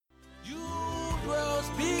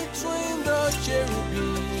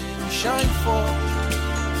cherubim shine forth.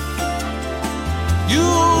 You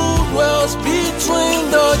dwells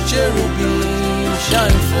between the cherubim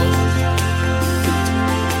shine forth.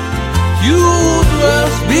 You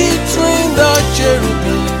dwells between the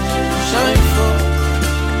cherubim shine forth.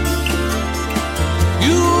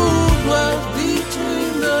 You dwells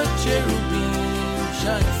between the cherubim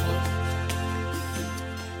shine forth.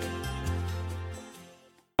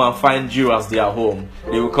 And find you as their home.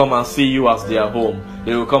 They will come and see you as their home.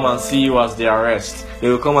 They will come and see you as their rest. They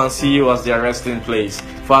will come and see you as their resting place.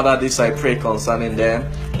 Father, this I pray concerning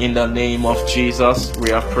them. In the name of Jesus, we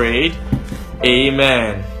have prayed.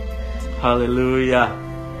 Amen. Hallelujah.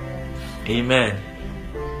 Amen.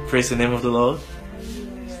 Praise the name of the Lord.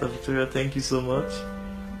 Sister Victoria, thank you so much.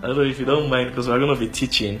 I don't know if you don't mind, because we're going to be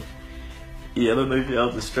teaching. Yeah, I don't know if you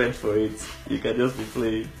have the strength for it. You can just be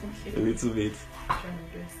playing a little bit.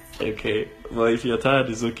 Okay, well, if you're tired,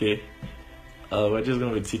 it's okay. We're just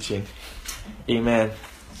going to be teaching. Amen.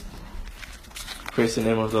 Praise the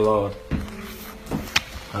name of the Lord.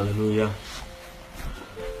 Hallelujah.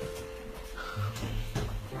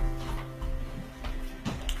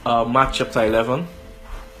 Mark chapter 11.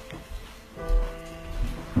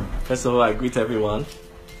 First of all, I greet everyone.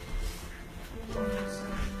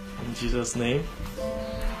 In Jesus' name.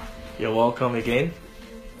 You're welcome again.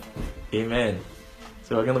 Amen.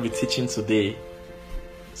 So we're going to be teaching today.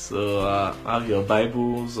 So have your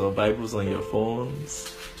Bibles or Bibles on your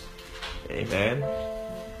phones. Amen.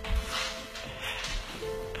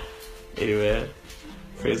 Amen.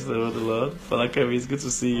 Praise the Lord, the Lord. Father Kevin, it's good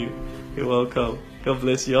to see you. You're welcome. God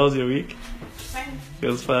bless you. How's your week? Fine.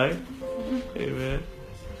 Feels fine? Amen.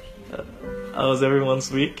 How was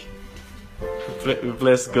everyone's week? We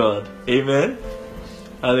bless God. Amen.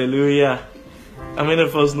 Hallelujah. How many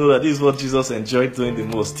of us know that this is what Jesus enjoyed doing the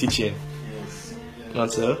most? Teaching. Yes.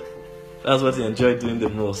 Not so? That's what he enjoyed doing the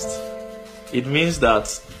most. It means that,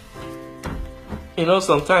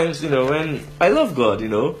 sometimes, when I love God,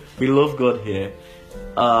 we love God here.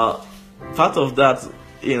 Part of that,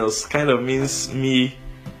 kind of means me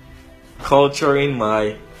culturing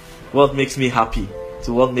what makes me happy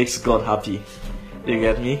to what makes God happy. You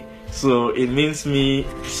get me? So it means me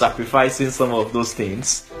sacrificing some of those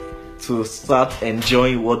things to start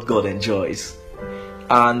enjoying what God enjoys.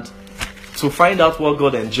 And to find out what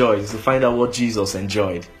God enjoys, to find out what Jesus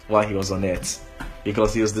enjoyed while he was on earth.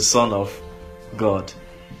 Because he was the Son of God.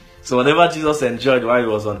 So whatever Jesus enjoyed while he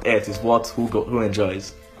was on earth is what who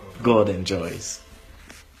enjoys? God enjoys.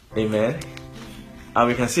 Amen. And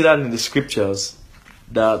we can see that in the scriptures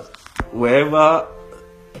that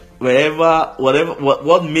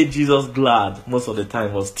what made Jesus glad most of the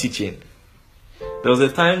time was teaching. There was a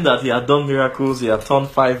time that he had done miracles. He had turned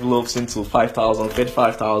 5 loaves into 5,000, fed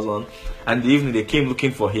 5,000. And in the evening they came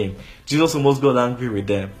looking for him. Jesus almost got angry with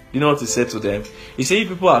them. You know what he said to them? He said, "You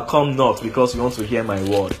people are come not because you want to hear my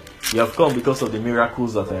word. You have come because of the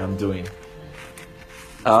miracles that I am doing."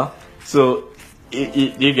 So,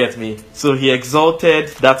 you get me? So he exalted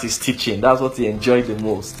that is teaching. That's what he enjoyed the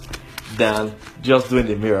most than just doing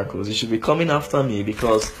the miracles. You should be coming after me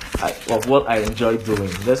because of what I enjoy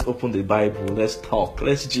doing. Let's open the Bible. Let's talk.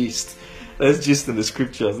 Let's gist. Let's gist in the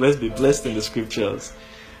scriptures. Let's be blessed in the scriptures.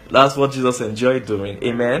 That's what Jesus enjoyed doing.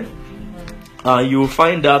 Amen. You will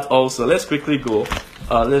find that also. Let's quickly go.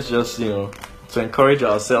 Let's just, to encourage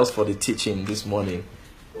ourselves for the teaching this morning.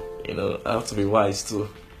 I have to be wise too.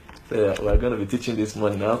 So we're going to be teaching this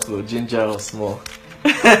morning. I have to ginger us more.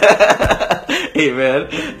 Amen.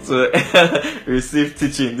 So receive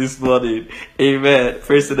teaching this morning. Amen.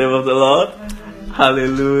 Praise the name of the Lord.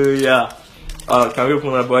 Hallelujah. Can we open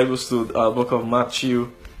our Bibles to book of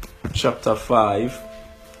Matthew chapter 5?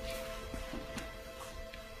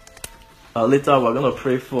 Later we're going to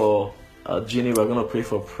pray for Ginny. We're going to pray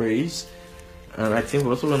for praise. And I think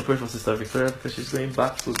we're also going to pray for Sister Victoria because she's going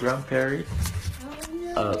back to Grand Prairie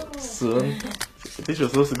soon. I think she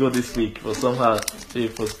was supposed to go this week, but somehow she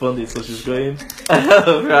postponed it, so she's going.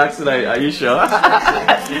 We're asking, are you sure?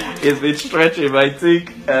 It's been stretching, but I think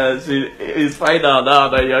she is fine now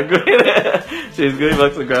that you're going. She's going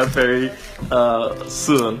back to Grand Prairie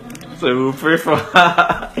soon, so we'll pray for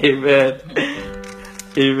her. Amen.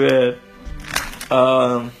 Amen.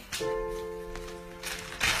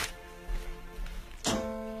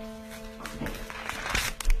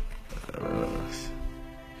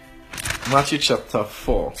 Matthew chapter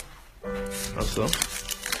 4. Also.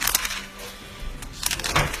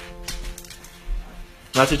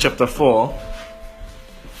 Matthew chapter 4.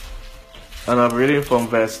 And I'm reading from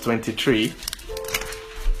verse 23.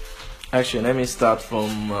 Actually, let me start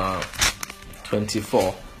from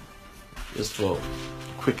 24. Just for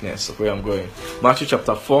quickness of where I'm going. Matthew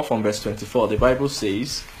chapter 4 from verse 24. The Bible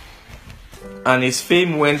says, "And his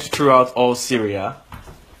fame went throughout all Syria,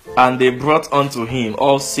 and they brought unto him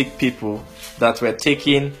all sick people that were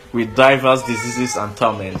taken with divers diseases and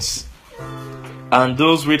torments, and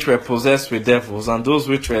those which were possessed with devils, and those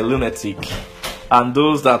which were lunatic, and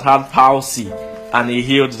those that had palsy, and he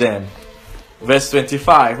healed them." Verse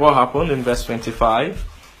 25, what happened in verse 25?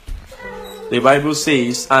 The Bible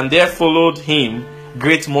says, "And there followed him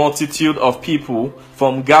great multitude of people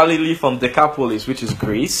from Galilee, from Decapolis," which is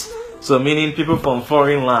Greece, so meaning people from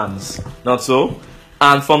foreign lands, not so?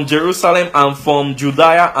 "And from Jerusalem, and from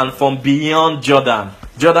Judea, and from beyond Jordan."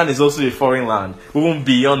 Jordan is also a foreign land, even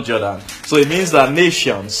beyond Jordan. So it means that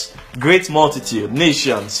nations, great multitude,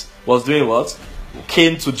 nations, was doing what?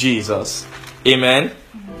 Came to Jesus. Amen.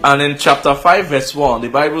 And in chapter 5 verse 1, the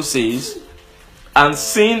Bible says, "And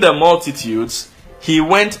seeing the multitudes, he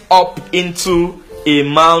went up into a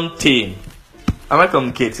mountain." Am I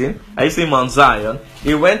communicating? Are you saying Mount Zion?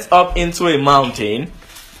 He went up into a mountain,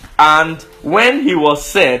 and when he was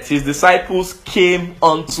set, his disciples came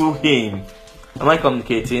unto him. Am I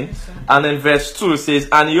communicating? And in verse 2 it says,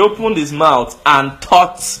 "And he opened his mouth and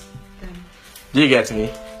taught." Do you get me?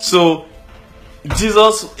 So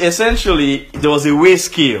Jesus, essentially, there was a weigh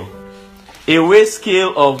scale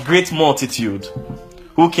of great multitude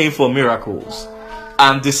who came for miracles,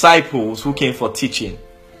 and disciples who came for teaching.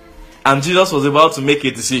 And Jesus was about to make a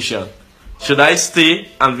decision. Should I stay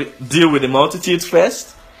and deal with the multitudes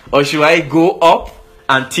first, or should I go up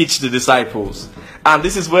and teach the disciples? And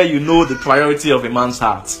this is where you know the priority of a man's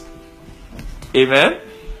heart. Amen?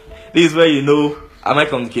 This is where you know, am I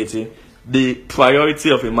communicating? The priority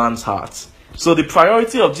of a man's heart. So the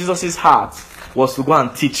priority of Jesus' heart was to go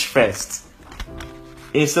and teach first.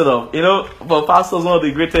 Instead of, for pastors, one of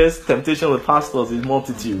the greatest temptations with pastors is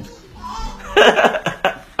multitude.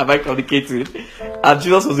 Am I communicating? And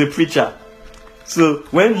Jesus was a preacher. So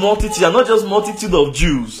when multitude, and not just multitude of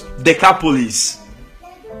Jews, Decapolis,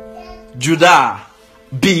 Judah,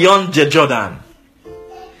 beyond the Jordan.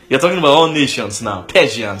 You're talking about all nations now.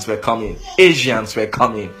 Persians were coming. Asians were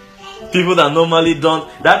coming. People that normally don't,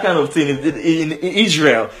 that kind of thing. In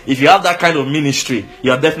Israel, if you have that kind of ministry,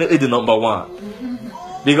 you are definitely the number one.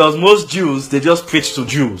 Because most Jews, they just preach to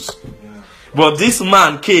Jews. But this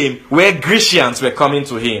man came where Grecians were coming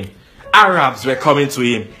to him. Arabs were coming to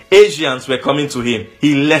him. Asians were coming to him.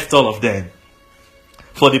 He left all of them.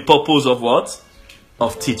 For the purpose of what?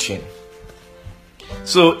 Of teaching.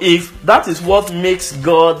 So if that is what makes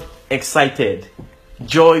God excited,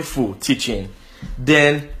 joyful teaching,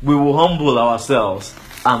 then we will humble ourselves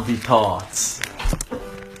and be taught.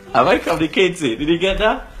 Have I communicated? Did you get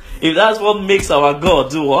that? If that's what makes our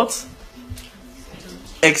God do what?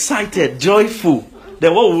 Excited, joyful,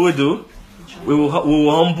 then what will we do? We will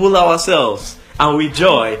humble ourselves and with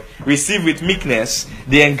joy receive with meekness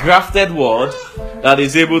the engrafted word that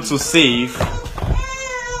is able to save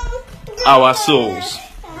our souls.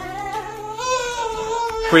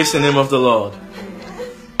 Praise the name of the Lord.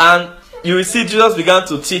 And you will see Jesus began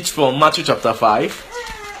to teach from Matthew chapter 5.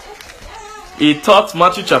 He taught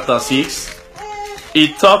Matthew chapter 6.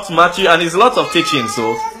 He taught Matthew, and it's a lot of teaching,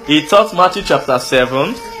 so he taught Matthew chapter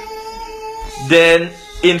 7. Then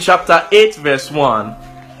in chapter 8 verse 1,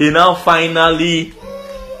 he now finally,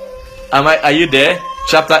 are you there?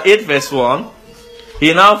 Chapter 8 verse 1,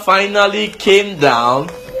 he now finally came down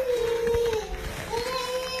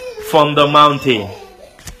from the mountain.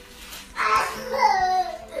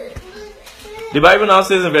 The Bible now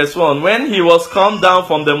says in verse 1, "When he was come down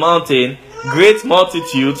from the mountain, great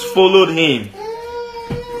multitudes followed him."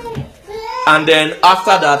 And then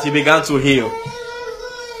after that, he began to heal.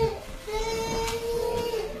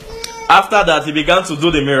 After that, he began to do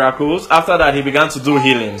the miracles. After that, he began to do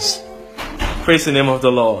healings. Praise the name of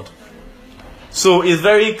the Lord. So it's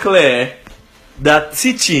very clear that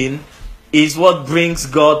teaching is what brings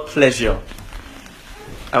God pleasure.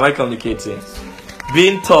 Am I communicating?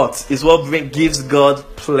 Being taught is what gives God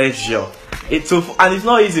pleasure. And it's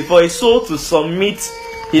not easy for a soul to submit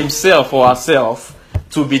himself or herself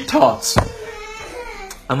to be taught.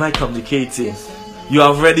 Am I communicating? You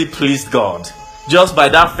have already pleased God. Just by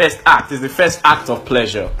that first act is the first act of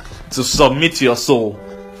pleasure. To submit your soul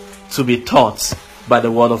to be taught by the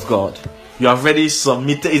word of God. You have already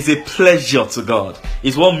submitted. It's a pleasure to God.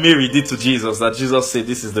 It's what Mary did to Jesus that Jesus said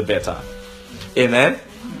this is the better. Amen?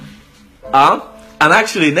 And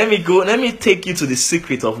actually, let me take you to the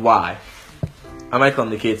secret of why. Am I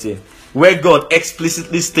communicating? Where God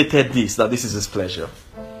explicitly stated this, that this is his pleasure.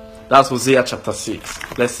 That's Hosea chapter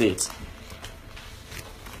 6. Let's see it.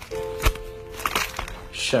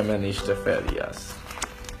 Shemenish Tefelias.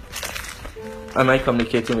 Am I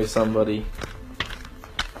communicating with somebody?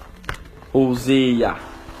 Hosea.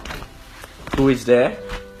 Who is there?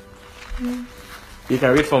 You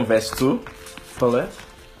can read from verse 2. Paulette.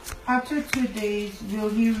 After 2 days will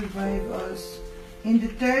he revive us. In the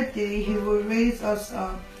third day he will raise us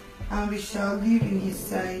up, and we shall live in his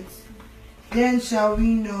sight. Then shall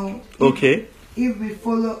we know if we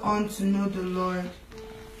follow on to know the Lord.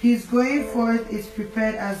 His going forth is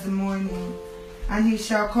prepared as the morning, and he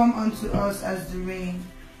shall come unto us as the rain,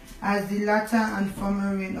 as the latter and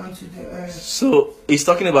former rain unto the earth. So he's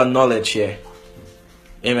talking about knowledge here.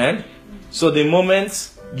 Amen. So the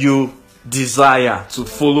moment you desire to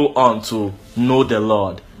follow on to know the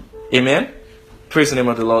Lord, amen. Praise the name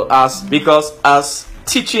of the Lord. Because as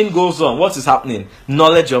teaching goes on, what is happening?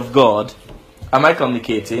 Knowledge of God. Am I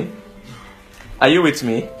communicating? Are you with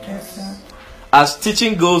me? Yes, sir. As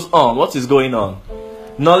teaching goes on, what is going on?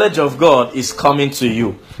 Knowledge of God is coming to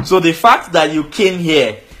you. So the fact that you came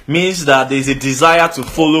here means that there is a desire to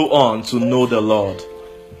follow on to know the Lord.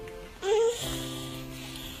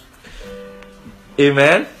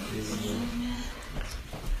 Amen.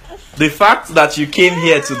 The fact that you came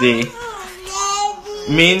here today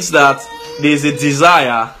means that there is a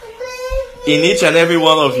desire in each and every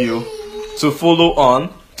one of you to follow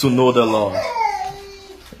on to know the Lord.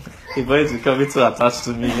 The boy is becoming too attached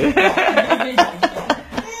to me.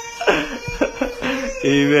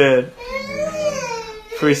 Amen.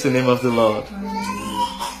 Praise the name of the Lord.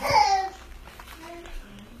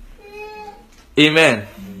 Amen.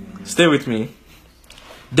 Stay with me.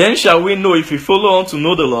 Then shall we know if we follow on to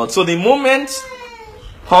know the Lord. So the moment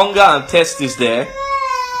hunger and thirst is there,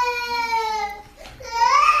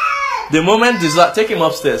 the moment desire, take him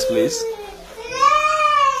upstairs, please.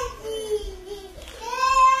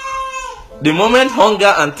 The moment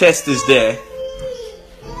hunger and thirst is there,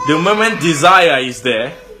 the moment desire is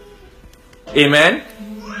there, amen.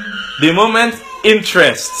 The moment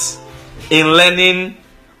interest in learning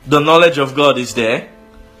the knowledge of God is there,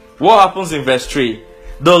 what happens in verse 3?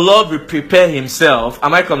 The Lord will prepare himself.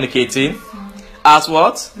 Am I communicating? As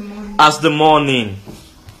what? As the morning.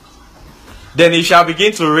 Then he shall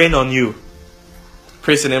begin to rain on you.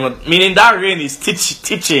 Praise the name of, meaning that rain is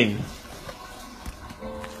teaching.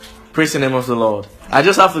 Praise the name of the Lord. I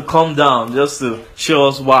just have to calm down just to show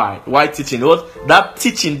us why. Why teaching? What? That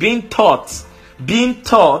teaching, being taught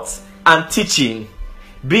and teaching.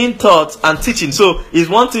 Being taught and teaching. So it's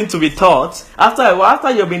one thing to be taught.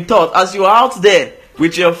 After you've been taught, as you are out there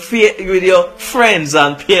with your friends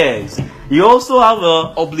and peers, you also have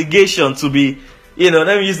an obligation to be,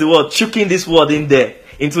 let me use the word, chucking this word in there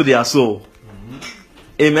into their soul.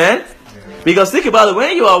 Amen. Because think about it,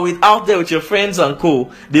 when you are out there with your friends and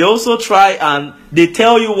co, they also try and they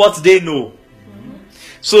tell you what they know.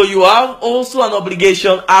 So you have also an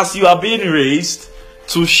obligation, as you are being raised,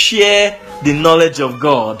 to share the knowledge of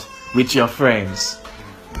God with your friends.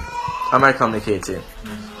 Am I communicating?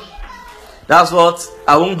 That's what,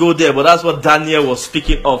 I won't go there, but that's what Daniel was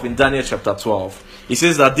speaking of in Daniel chapter 12. He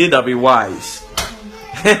says that they that be wise.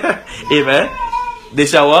 Amen. They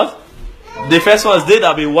shall what? The first one is they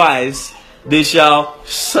that be wise, they shall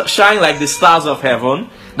shine like the stars of heaven.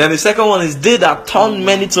 Then the second one is they that turn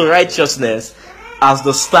many to righteousness as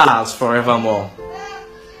the stars forevermore.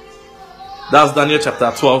 That's Daniel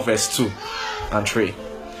chapter 12 verse 2 and 3.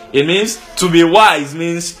 It means to be wise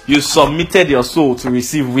means you submitted your soul to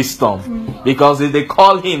receive wisdom. Because they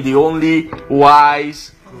call him the only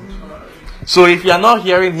wise. So if you are not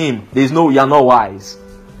hearing him, you are not wise.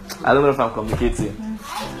 I don't know if I'm communicating.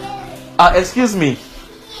 Excuse me.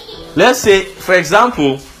 Let's say, for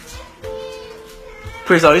example,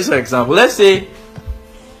 Praise, I'll use an example. Let's say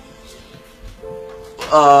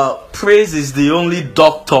Praise is the only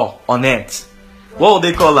doctor on earth. What would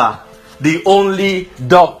they call her? The only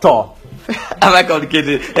doctor. Am I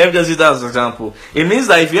complicated? Let me just use that as an example. It means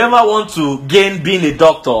that if you ever want to gain being a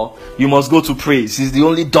doctor, you must go to Praise. He's the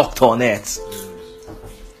only doctor on earth.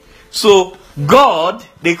 So God,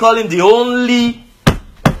 they call him the only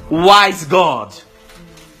wise God.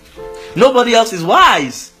 Nobody else is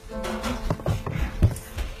wise.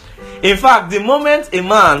 In fact, the moment a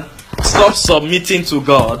man stops submitting to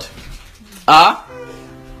God,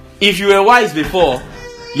 if you were wise before,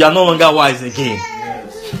 you are no longer wise again.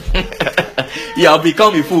 You have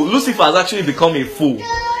become a fool. Lucifer has actually become a fool.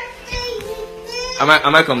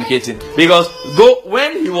 Am I communicating? Because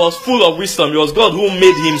when he was full of wisdom, it was God who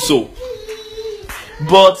made him so.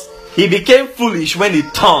 But he became foolish when he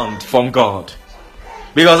turned from God.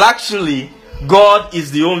 Because actually, God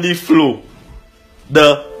is the only flow.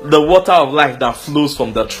 The water of life that flows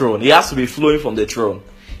from the throne. It has to be flowing from the throne.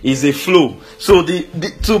 It's a flow. So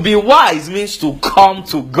to be wise means to come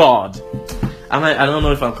to God. I don't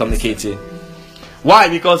know if I'm communicating. Why?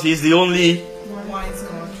 Because He's the only Wise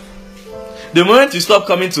God. The moment you stop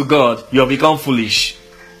coming to God, you have become foolish.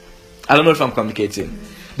 I don't know if I'm communicating.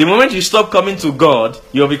 The moment you stop coming to God,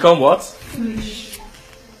 you have become what? Foolish.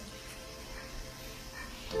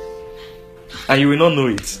 And you will not know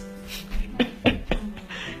it.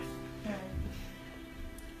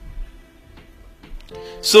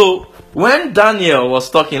 So, when Daniel was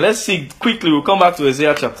talking, let's see quickly, we'll come back to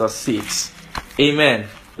Isaiah chapter 6. Amen.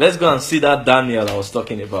 Let's go and see that Daniel I was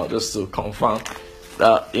talking about, just to confirm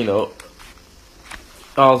that, that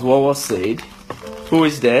was what was said. Who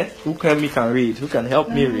is there? Who can read? Who can help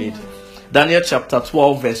me read? Daniel chapter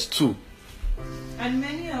 12 verse 2. And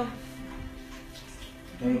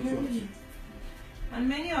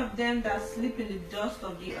many of them that sleep in the dust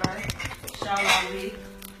of the earth shall awake,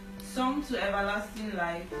 some to everlasting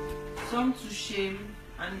life, some to shame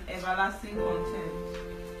and everlasting contempt.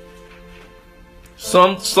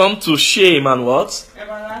 Some to shame and what?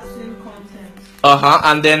 Everlasting contempt.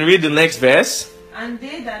 And then read the next verse. And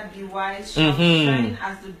they that be wise shall shine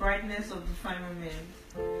as the brightness of the firmament,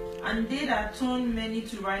 and they that turn many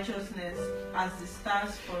to righteousness as the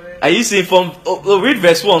stars forever. Are you seeing read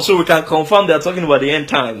verse 1 so we can confirm they are talking about the end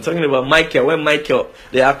time, talking about Michael. When Michael,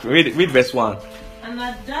 read verse 1. And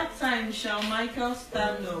at that time shall Michael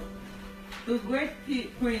stand up, the great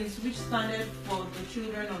prince which standeth for the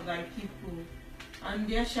children of thy people, and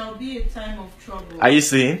there shall be a time of trouble. Are you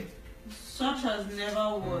seeing? Such as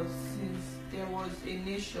never was since there was a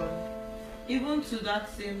nation, even to that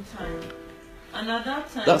same time. And at that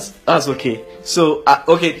time, that's okay. So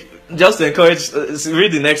okay, just to encourage,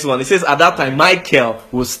 read the next one. It says, at that time Michael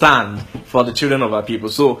will stand for the children of our people.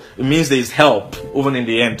 So it means there is help even in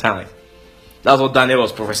the end time. That's what Daniel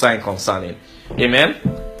was prophesying concerning. Amen.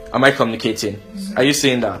 Am I communicating? Are you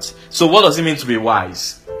saying that? So what does it mean to be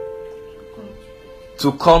wise?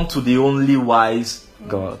 To come to the only wise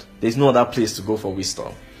God. There's no other place to go for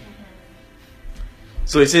wisdom.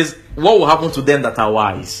 So it says, what will happen to them that are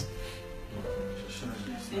wise?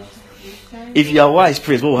 If you are wise,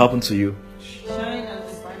 praise, what will happen to you? shine as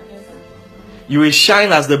the brightness of You will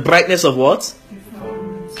shine as the brightness of what?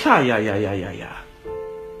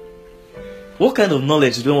 What kind of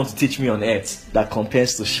knowledge do you want to teach me on earth that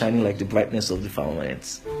compares to shining like the brightness of the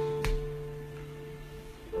firmament?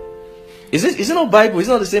 Is it not Bible? Is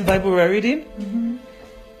it not the same Bible we are reading? Mm-hmm.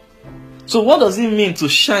 So what does it mean to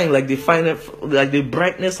shine like the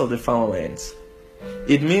brightness of the firmament?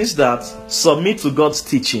 It means that submit to God's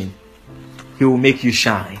teaching. He will make you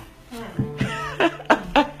shine.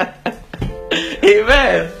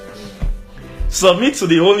 Amen. Submit to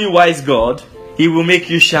the only wise God. He will make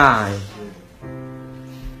you shine.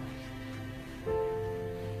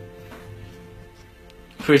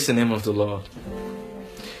 Praise the name of the Lord.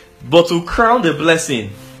 But to crown the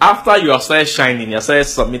blessing, after you have started shining, you have started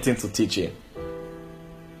submitting to teaching,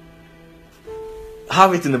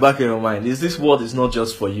 have it in the back of your mind. This word is not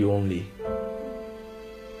just for you only.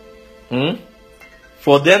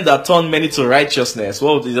 For them that turn many to righteousness.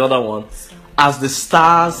 What was the other one? As the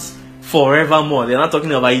stars forevermore. They're not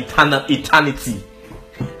talking about eternity.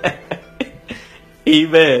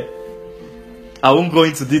 Amen. I won't go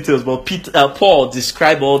into details, but Paul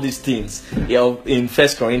described all these things in 1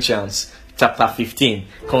 Corinthians chapter 15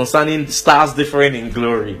 concerning stars differing in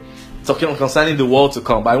glory, talking concerning the world to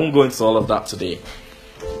come. But I won't go into all of that today.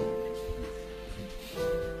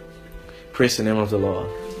 Praise the name of the Lord.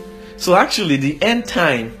 So actually, the end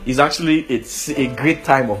time is it's a great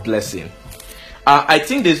time of blessing. I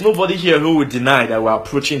think there's nobody here who would deny that we're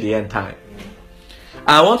approaching the end time.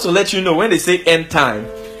 I want to let you know, when they say end time,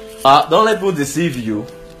 don't let people deceive you.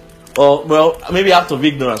 Or, well, maybe out of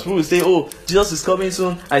ignorance. People will say, oh, Jesus is coming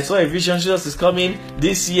soon. I saw a vision, Jesus is coming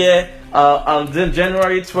this year, and then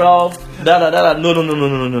January 12th,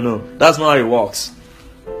 No. That's not how it works.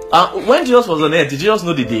 When Jesus was on earth, did Jesus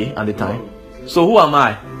know the day and the time? So who am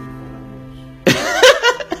I?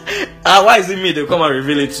 Why is it me they come and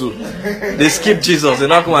reveal it to? They skip Jesus, they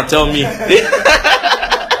not come and tell me.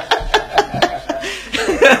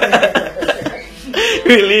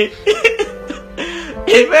 Really?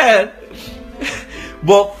 Amen.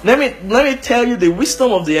 But let me tell you the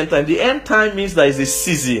wisdom of the end time. The end time means there is a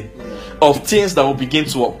season of things that will begin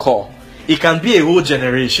to occur. It can be a whole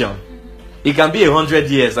generation. It can be 100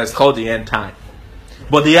 years. That's called the end time.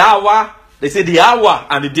 But the hour, they say the hour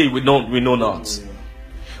and the day we know not.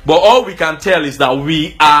 But all we can tell is that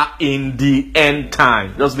we are in the end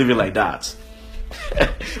time. Just leave it like that.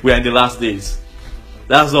 We are in the last days.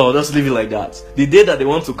 That's all. Just leave it like that. The day that they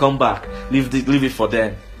want to come back, leave it for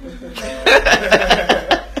them.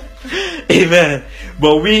 Amen.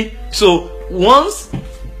 But once,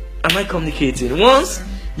 am I communicating? Once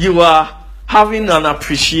you are having an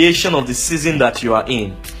appreciation of the season that you are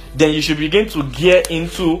in, then you should begin to gear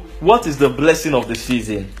into what is the blessing of the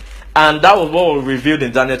season. And that was what was revealed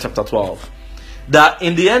in Daniel chapter 12. That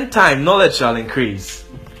in the end time, knowledge shall increase.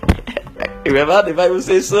 Remember the Bible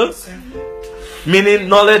says so? Meaning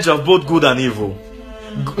knowledge of both good and evil.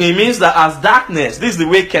 It means that as darkness, this is the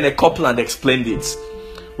way Kenneth Copeland explained it.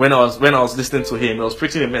 When I was listening to him, I was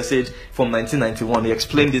preaching a message from 1991. He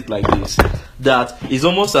explained it like this: that it's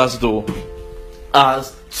almost as though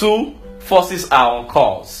as two forces are on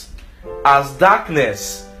course. As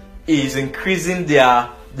darkness is increasing their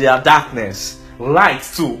darkness, light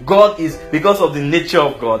too. God is, because of the nature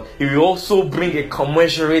of God, He will also bring a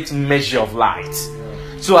commensurate measure of light.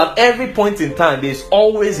 So at every point in time, there is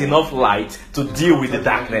always enough light to deal with the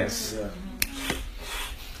darkness.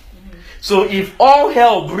 So if all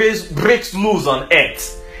hell breaks loose on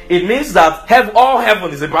earth, it means that all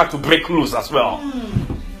heaven is about to break loose as well.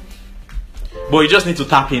 But you just need to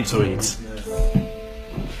tap into it.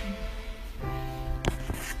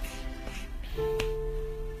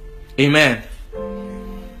 Amen.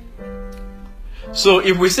 So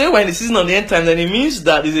if we say we're in the season of the end time, then it means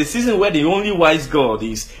that it's a season where the only wise God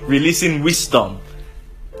is releasing wisdom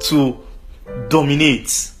to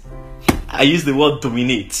dominate. I use the word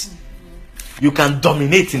dominate. You can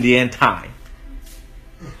dominate in the end time.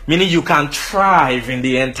 Meaning you can thrive in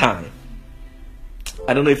the end time.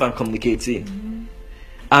 I don't know if I'm communicating.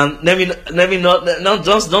 And let me not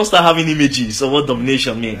just don't start having images of what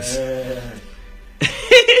domination means.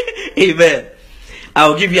 Amen.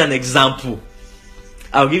 I'll give you an example.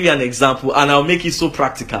 And I'll make it so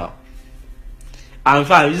practical. And in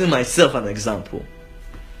fact, I'm using myself an example.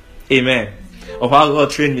 Amen. Of how God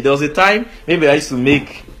trained me. There was a time, maybe I used to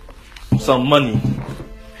make some money.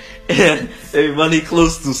 Money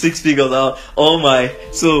close to 6 figures. I'll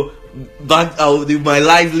do my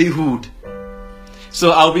livelihood.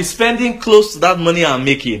 So I'll be spending close to that money I'm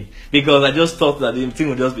making, because I just thought that the thing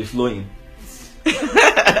would just be flowing.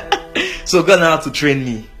 So God had to train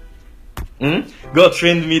me. God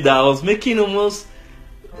trained me that I was making almost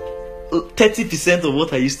 30% of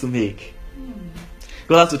what I used to make.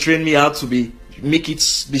 God had to train me how to make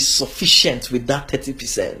it be sufficient with that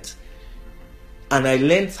 30%. And I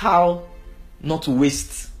learned how not to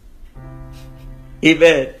waste.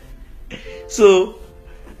 Amen. So,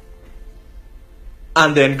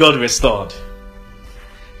 and then God restored.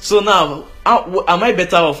 So now, am I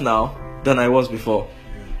better off now than I was before?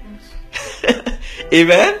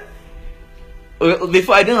 Amen.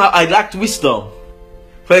 Before I lacked wisdom.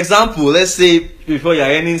 For example, let's say before you're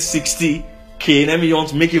earning 60k, then you want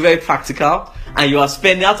to make it very practical, and you are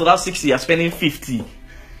spending, out of that 60, you're spending 50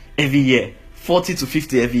 every year, 40 to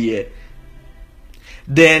 50 every year.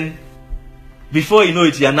 Then, before you know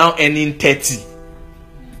it, you are now earning 30.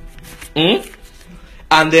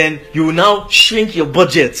 And then you will now shrink your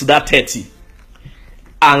budget to that 30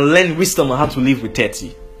 and learn wisdom on how to live with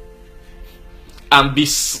 30. And be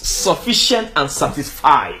sufficient and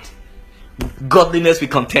satisfied. Godliness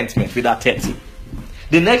with contentment with that 30.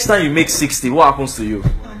 The next time you make 60, what happens to you?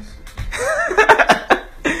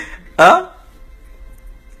 Huh?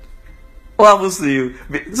 What happens to you?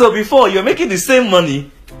 So before, you're making the same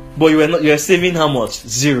money, but you're saving how much?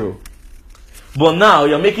 0. But now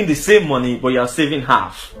you're making the same money, but you're saving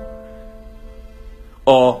half.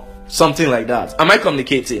 Or something like that. Am I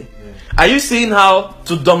communicating? Are you seeing how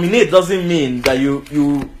to dominate doesn't mean that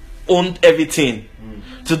you own everything?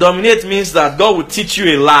 To dominate means that God will teach you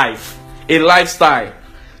a lifestyle,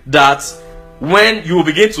 that when you will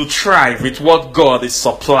begin to thrive with what God is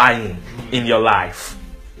supplying in your life.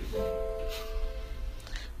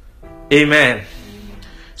 Amen.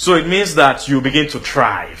 So it means that you begin to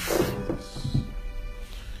thrive.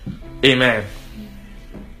 Amen.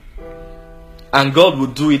 And God will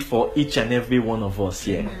do it for each and every one of us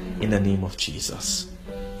here in the name of Jesus.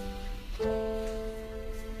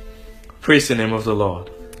 Praise the name of the Lord.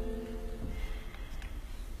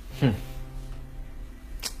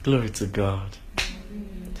 Glory to God.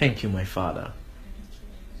 Thank you, my Father.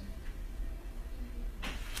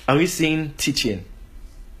 Are we seeing teaching?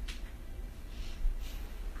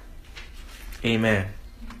 Amen.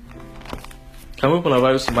 Can we open our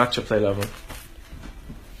Bibles to Mark chapter 11?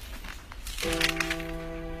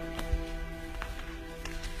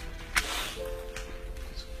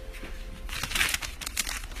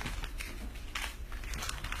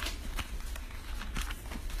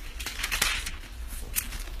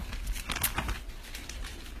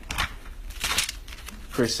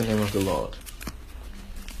 Praise the name of the Lord.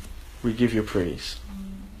 we give you praise.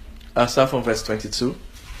 I'll start from verse 22.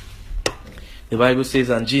 The Bible says,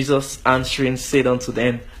 and Jesus answering said unto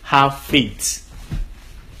them, have faith.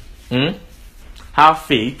 Have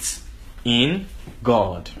faith in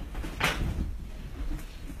God.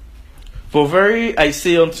 For verily I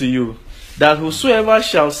say unto you, that whosoever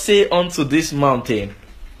shall say unto this mountain,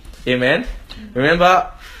 amen.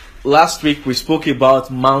 Remember, last week we spoke about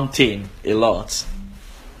mountain a lot.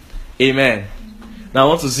 Amen. Now I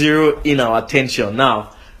want to zero in our attention.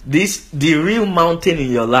 Now, the real mountain in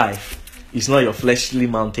your life is not your fleshly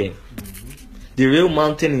mountain. The real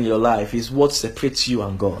mountain in your life is what separates you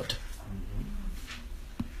and God.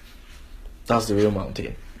 That's the real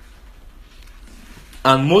mountain.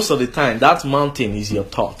 And most of the time, that mountain is your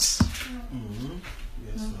thoughts.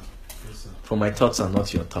 Yes, sir. Yes, sir. For my thoughts are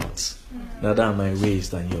not your thoughts, neither are my ways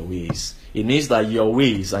than your ways. It means that your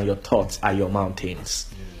ways and your thoughts are your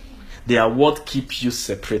mountains. They are what keeps you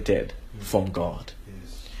separated from God.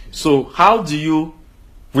 Yes. So how do you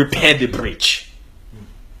repair the breach?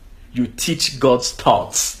 You teach God's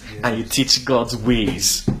thoughts and you teach God's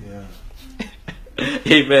ways. Yeah.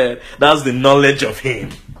 Amen. That's the knowledge of Him.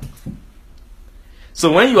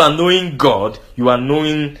 So when you are knowing God, you are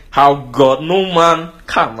knowing how God, no man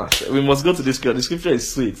can. We must go to this scripture. The scripture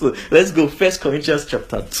is sweet. So let's go 1 Corinthians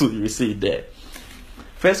chapter 2. You will see it there.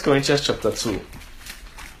 1 Corinthians chapter 2.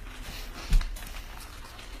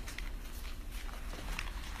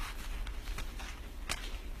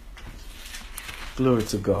 Glory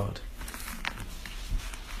to God.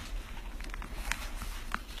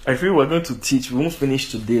 I feel we're going to teach. We won't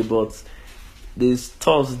finish today, but this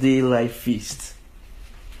Thursday life feast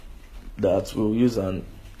that we'll use and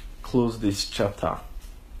close this chapter.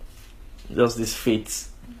 Just this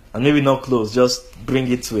faith. And maybe not close, just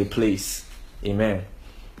bring it to a place. Amen.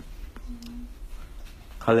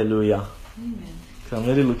 Hallelujah. Amen. So I'm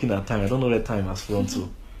really looking at time. I don't know where time has flown to.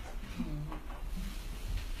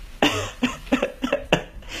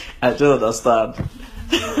 I don't understand.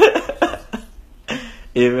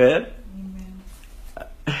 Amen.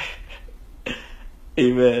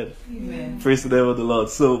 Amen. Amen. Praise the name of the Lord.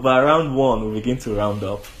 So by around 1, we'll begin to round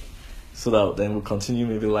up. So that then we'll continue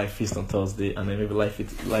maybe life feast on Thursday and then maybe life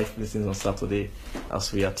listings on Saturday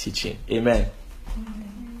as we are teaching. Amen.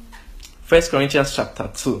 1 Corinthians chapter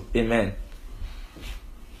 2. Amen.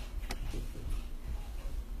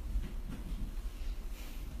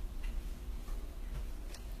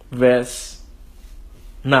 Verse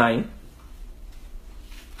 9.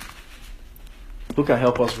 Who can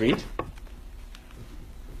help us read?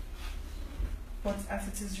 But as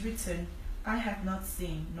it is written, I have not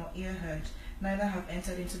seen, nor ear heard, neither have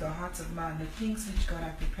entered into the heart of man the things which God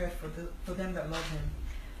hath prepared for them that love him.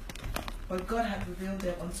 But God hath revealed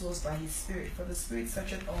them unto us by his Spirit, for the Spirit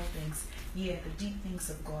searcheth all things, yea, the deep things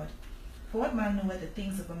of God. For what man knoweth the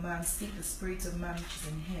things of a man, save the spirit of man which is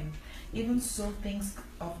in him? Even so things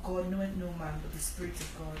of God knoweth no man, but the Spirit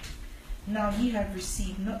of God. Now ye have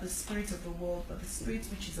received not the spirit of the world, but the Spirit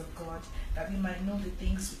which is of God, that we might know the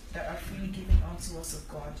things that are freely given unto us of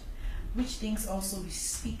God. Which things also we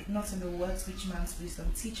speak, not in the words which man's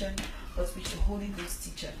wisdom teacheth, but which the Holy Ghost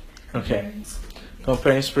teacheth. Okay.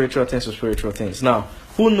 Comparing spiritual things to spiritual things. Now,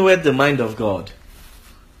 who knoweth the mind of God?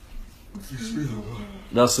 The Spirit of God.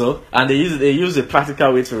 That's so. And they use a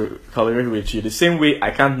practical way to correlate with you. The same way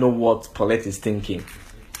I can't know what Paulette is thinking.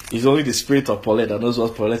 It's only the spirit of Paulette that knows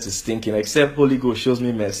what Paulette is thinking, except Holy Ghost shows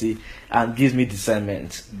me mercy and gives me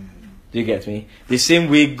discernment. Do you get me? The same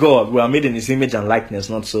way God, we are made in his image and likeness,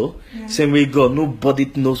 not so? Yeah. Same way God,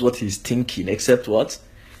 nobody knows what he's thinking except what?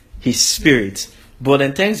 His spirit. But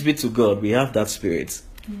then thanks be to God, we have that spirit.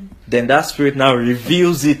 Then that spirit now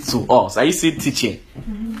reveals it to us. Are you still teaching?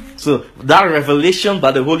 So that revelation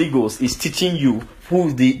by the Holy Ghost is teaching you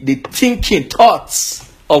who the thinking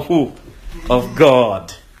thoughts of who? Of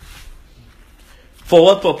God. For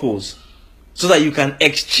what purpose? So that you can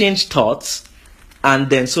exchange thoughts and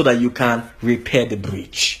then so that you can repair the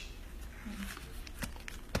breach.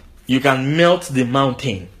 You can melt the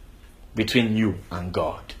mountain between you and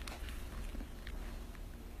God.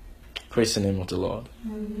 Praise the name of the Lord.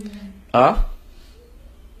 Amen.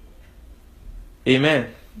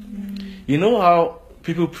 Amen. You know how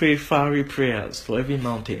people pray fiery prayers for every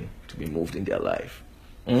mountain to be moved in their life?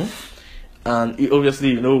 And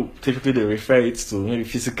obviously, typically they refer it to maybe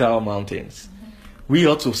physical mountains. We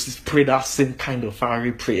ought to pray that same kind of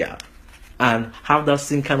fiery prayer and have that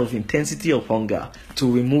same kind of intensity of hunger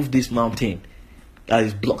to remove this mountain that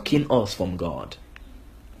is blocking us from God.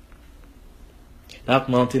 That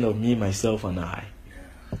mountain of me, myself, and I.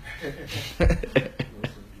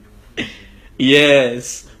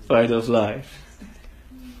 Yes, fight of life.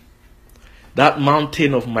 that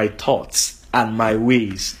mountain of my thoughts and my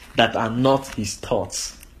ways that are not his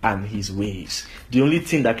thoughts and his ways. The only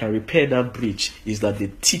thing that can repair that breach is that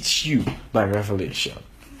they teach you by revelation.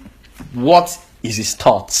 What is his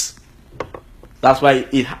thoughts? That's why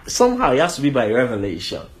it has to be by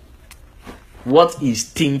revelation. What he's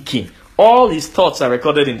thinking. All his thoughts are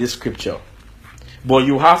recorded in this scripture. But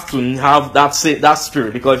you have to have that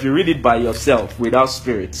spirit, because if you read it by yourself without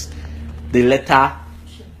spirit, the letter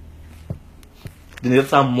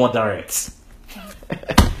moderate.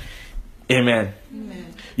 Amen.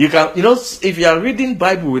 Amen. You can, if you are reading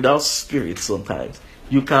Bible without spirit, sometimes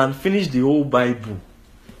you can finish the whole Bible,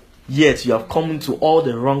 yet you have come into all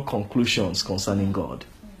the wrong conclusions concerning God.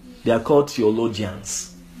 They are called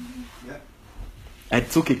theologians. I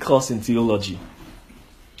took a course in theology.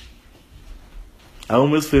 I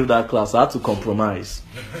almost failed that class. I had to compromise.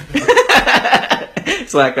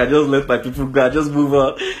 So I can just let my people go. I just move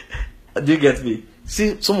on. Do you get me?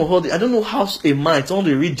 See, some of all I don't know how a mind, someone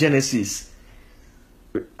will read Genesis,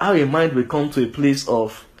 how a mind will come to a place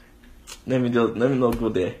of, let me not go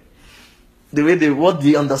there. The way what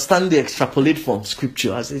they understand, they extrapolate from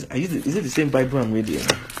scripture. I say, is it the same Bible I'm reading?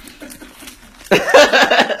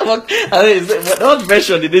 What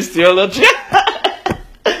version in this theology?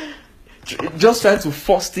 Just trying to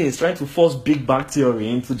force things, trying to force Big Bang Theory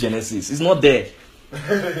into Genesis. It's not there.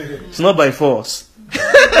 It's not by force.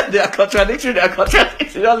 They are contradictory.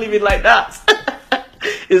 You don't leave it like that.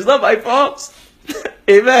 It's not by force.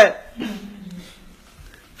 Amen.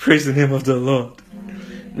 Praise the name of the Lord.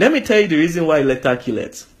 Let me tell you the reason why letter kill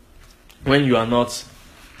it. When you are not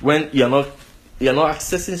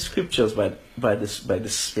accessing scriptures by the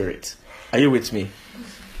Spirit. Are you with me?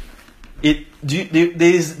 Do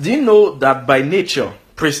you know that by nature,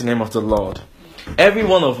 praise the name of the Lord, every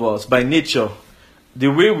one of us, by nature, the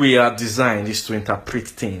way we are designed is to interpret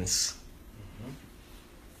things.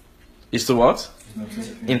 Is to what?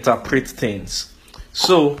 Interpret things.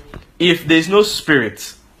 So, if there is no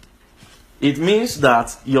spirit, it means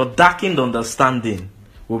that your darkened understanding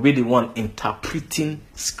will be the one interpreting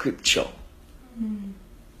scripture. Am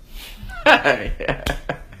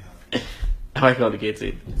I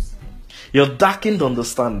complicated? Your darkened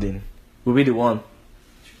understanding will be the one.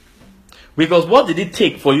 Because what did it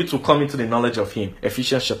take for you to come into the knowledge of him?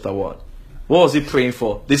 Ephesians chapter 1. What was he praying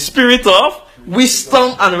for? The spirit of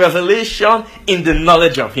wisdom and revelation in the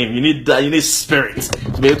knowledge of him. You need spirit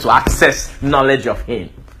to be able to access knowledge of him.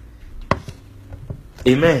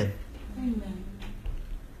 Amen. Amen.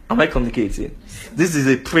 Am I communicating? This is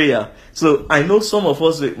a prayer. So I know some of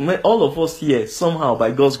us, all of us here, somehow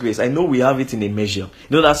by God's grace, I know we have it in a measure.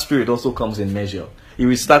 You know that spirit also comes in measure. You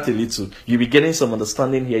will start a little. You'll be getting some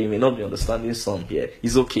understanding here. You may not be understanding some here.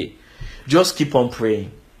 It's okay. Just keep on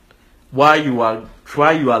praying. While you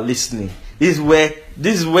are listening. This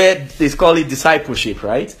is where they call it discipleship,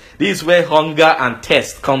 right? This is where hunger and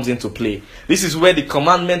thirst comes into play. This is where the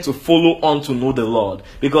commandment to follow on to know the Lord.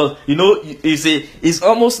 Because, it's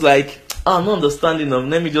almost like, no understanding of,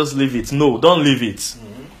 let me just leave it. No, don't leave it.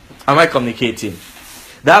 Mm-hmm. Am I communicating?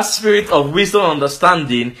 That spirit of wisdom and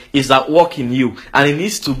understanding is at work in you. And it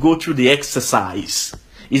needs to go through the exercise.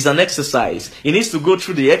 It's an exercise. It needs to go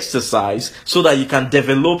through the exercise so that you can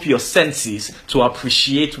develop your senses to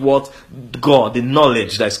appreciate what God, the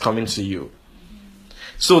knowledge that is coming to you.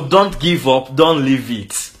 So don't give up. Don't leave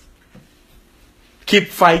it. Keep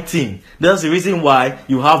fighting. That's the reason why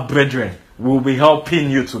you have brethren who will be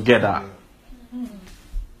helping you together.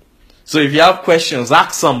 So if you have questions,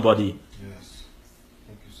 ask somebody. Yes.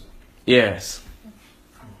 Thank you, sir. Yes.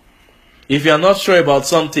 If you are not sure about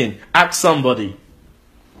something, ask somebody.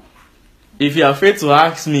 If you are afraid to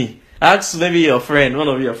ask me, ask maybe your friend, one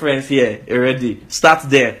of your friends here already. Start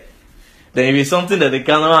there. Then if it's something that they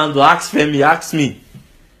cannot handle, ask Femi, ask me.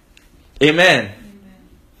 Amen. Amen.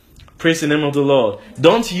 Praise the name of the Lord.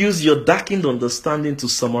 Don't use your darkened understanding to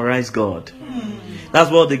summarize God. That's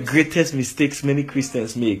one of the greatest mistakes many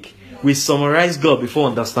Christians make. We summarize God before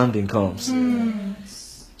understanding comes.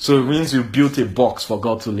 So it means you built a box for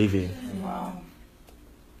God to live in. Wow.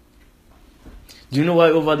 Do you know why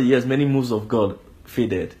over the years many moves of God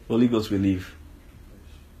faded? Holy Ghost will leave.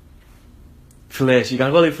 Flesh, you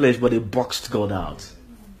can call it flesh, but they boxed God out.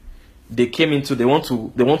 They want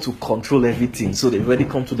to control everything, so they've already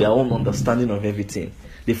come to their own understanding of everything.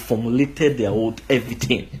 They formulated their own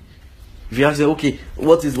everything. If you ask them, okay,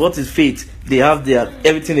 what is faith? They have their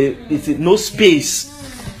everything. It's no space.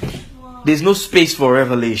 There's no space for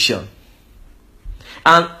revelation.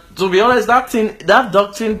 And to be honest, that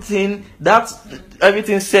doctrine thing, that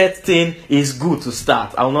everything said thing is good to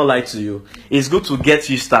start. I will not lie to you. It's good to get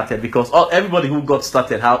you started because everybody who got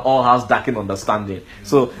started all has darkened understanding.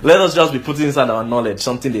 So let us just be putting inside our knowledge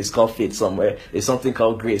something that is called faith somewhere. It's something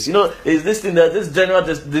called grace. You know, it's this thing that this general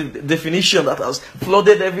definition that has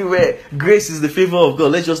flooded everywhere. Grace is the favor of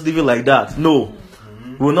God. Let's just leave it like that. No,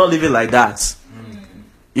 we will not leave it like that.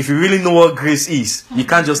 If you really know what grace is, you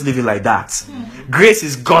can't just leave it like that. Grace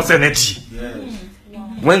is God's energy. Yes.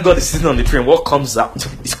 When God is sitting on the throne, what comes out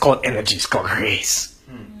is called energy. It's called grace.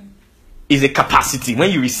 It's a capacity.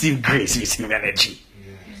 When you receive grace, you receive energy.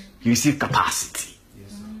 You receive capacity.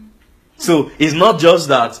 So it's not just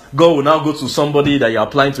that God will now go to somebody that you're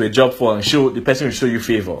applying to a job for and the person will show you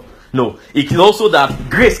favor. No, it is also that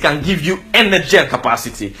grace can give you energy and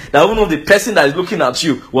capacity. That even if the person that is looking at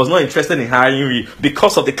you was not interested in hiring you,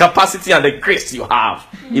 because of the capacity and the grace you have,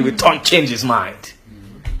 he will change his mind.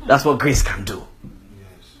 That's what grace can do.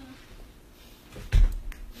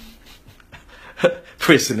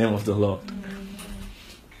 Praise the name of the Lord.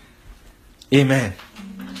 Amen.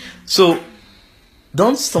 So,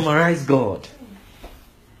 don't summarize God.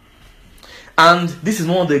 And this is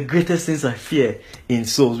one of the greatest things I fear in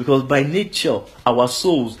souls, because by nature, our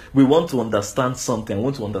souls, we want to understand something. We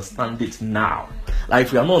want to understand it now. Like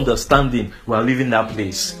if we are not understanding, we are leaving that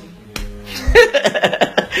place.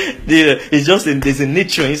 It's just there's a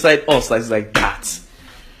nature inside us that's like that.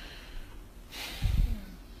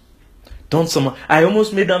 I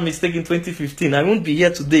almost made that mistake in 2015. I won't be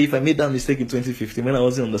here today if I made that mistake in 2015 when I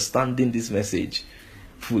wasn't understanding this message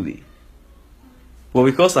fully. But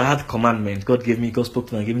because I had commandment, God spoke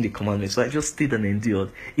to me and gave me the commandment. So I just stayed and endured.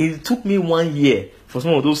 It took me 1 year for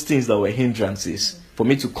some of those things that were hindrances for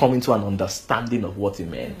me to come into an understanding of what it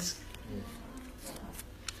meant.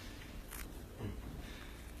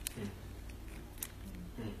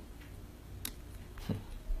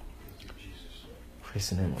 Praise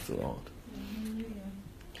the name of the Lord.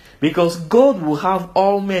 Because God will have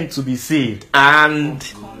all men to be saved. And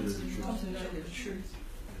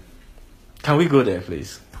can we go there,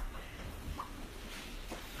 please?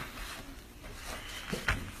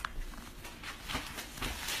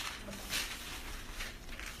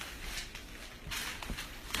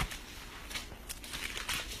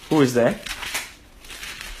 Who is there?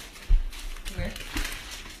 Where?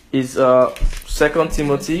 Is 2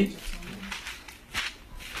 Timothy.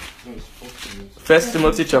 1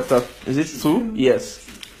 Timothy chapter, is it 2? Yes.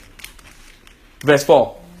 Verse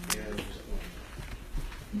 4.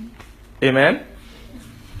 Amen.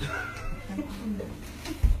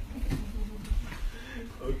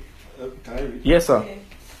 Can I read? Yes, sir.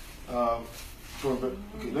 Okay,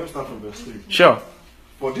 let me start from verse 3. Sure.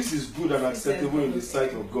 For this is good and acceptable in the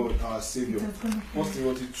sight of God, our Savior. 1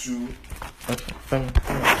 Timothy 2.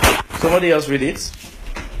 Somebody else read it.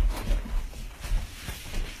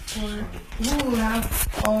 Who will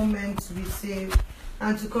have all men to be saved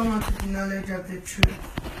and to come unto the knowledge of the truth.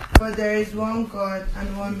 For there is one God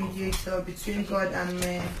and one mediator between God and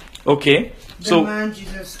men. Okay. The man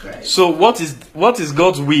Jesus Christ. So what is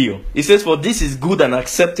God's will? It says, for this is good and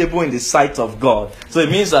acceptable in the sight of God. So it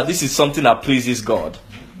means that this is something that pleases God.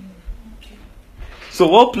 So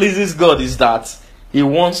what pleases God is that He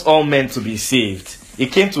wants all men to be saved. He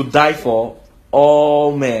came to die for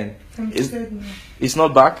all men. It's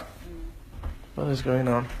not back? What is going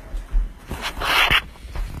on?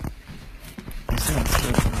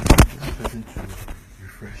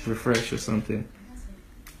 Refresh or something.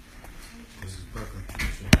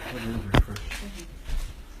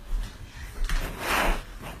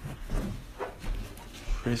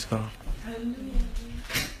 Praise God.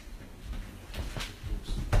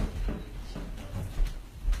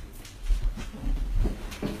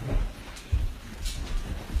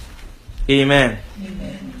 Amen.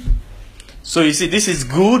 Amen. So you see, this is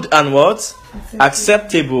good and what?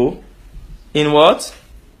 Acceptable. In what?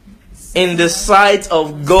 In the sight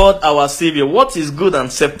of God our Savior. What is good and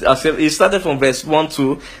acceptable? It started from verse 1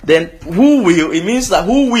 to then who will? It means that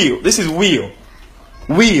who will? This is will.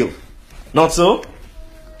 Will. Not so?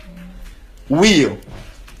 Will.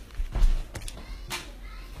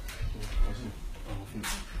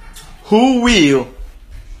 Who will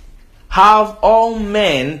have all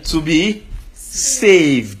men to be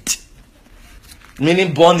saved?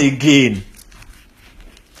 Meaning born again.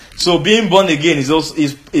 So being born again is also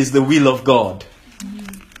is the will of God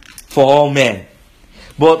for all men.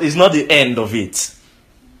 But it's not the end of it.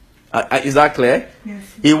 Is that clear? Yes.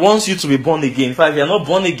 He wants you to be born again. In fact, if you're not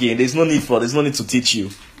born again, there's no need to teach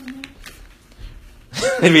you.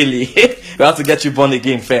 Really. We have to get you born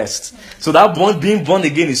again first. So that being born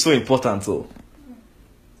again is so important. Oh.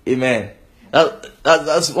 Amen.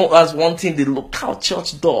 That's one thing the local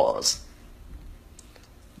church does.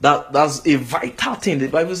 That's a vital thing. The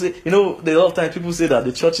Bible says, a lot of times people say that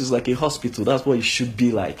the church is like a hospital. That's what it should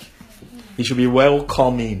be like. It should be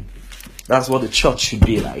welcoming. That's what the church should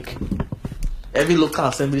be like. Every local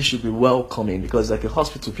assembly should be welcoming because it's like a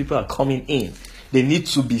hospital. People are coming in. They need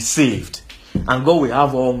to be saved. And God will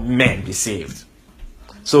have all men be saved.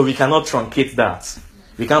 So we cannot truncate that.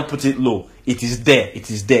 We can't put it low. It is there. It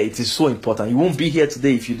is there. It is so important. You won't be here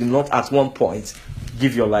today if you did not at one point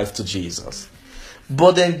give your life to Jesus.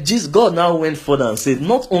 But then God now went further and said,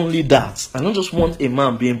 not only that, I don't just want a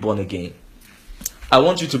man being born again. I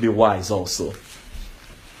want you to be wise also.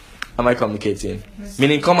 Am I communicating? Yes.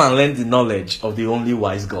 Meaning, come and learn the knowledge of the only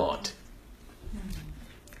wise God.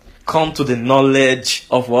 Come to the knowledge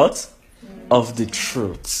of what? Of the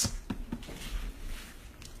truth.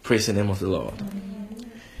 Praise the name of the Lord.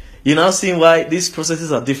 You now see why these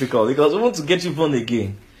processes are difficult. Because we want to get you born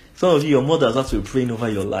again. Some of you, your mothers have to be praying over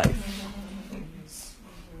your life.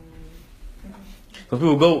 Some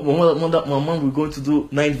people go, my mom will go to do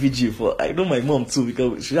night vigil for, I know my mom too,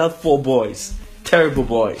 because she had 4 boys. Terrible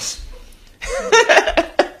boys.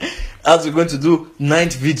 As we're going to do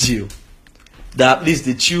night vigil, that at least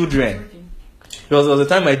the children, because there was a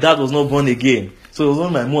time my dad was not born again, so it was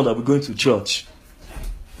only my mom that was going to church.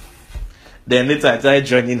 Then later I started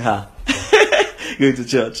joining her, going to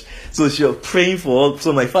church. So she was praying for all.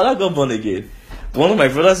 So my father got born again. One of my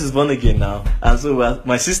brothers is born again now, and so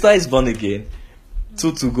my sister is born again.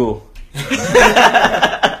 2 to go.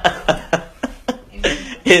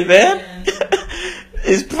 Amen.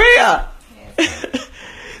 It's prayer.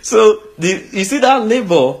 So you see that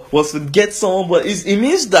labor was to get someone, but it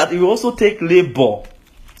means that it will also take labor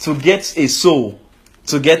to get a soul.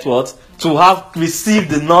 To get what? To have received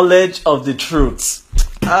the knowledge of the truth.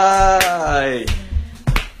 Are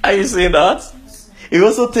you saying that? It will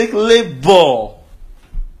also take labor.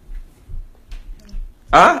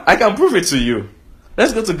 I can prove it to you.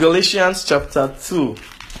 Let's go to Galatians chapter 2.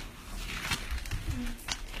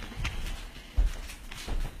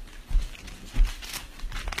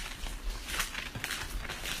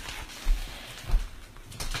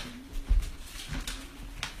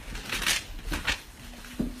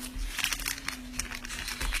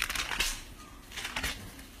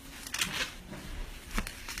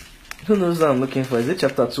 Who knows what I'm looking for? Is it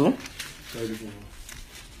chapter 2?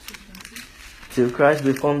 Till Christ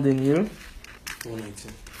be formed in you.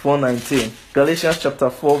 4:19. Galatians chapter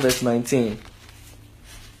 4 verse 19.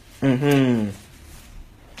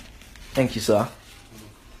 Thank you, sir.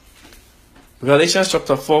 Galatians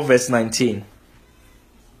chapter 4 verse 19.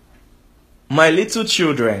 My little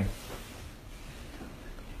children,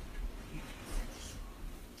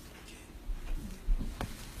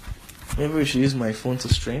 maybe we should use my phone to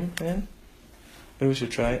stream, man. Maybe we should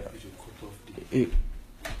try it.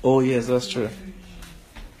 Oh yes, that's true.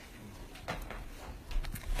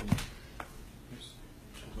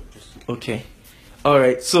 Okay.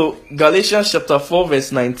 Alright, so Galatians chapter 4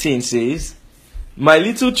 verse 19 says, my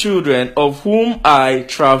little children, of whom I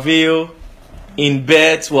travail in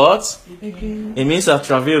birth, what? Again. It means I've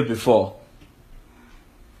travailed before.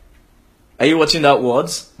 Are you watching that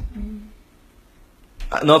words?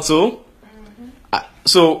 Not so?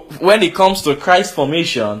 So when it comes to Christ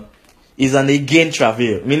formation, is an again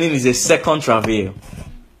travail, meaning it's a second travail.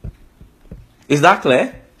 Is that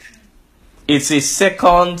clear? It's a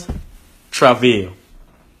second travail.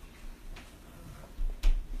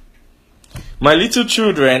 My little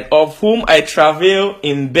children, of whom I travail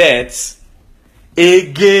in birth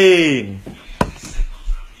again.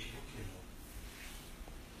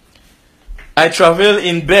 I travail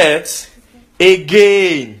in birth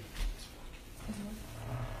again.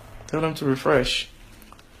 Tell them to refresh.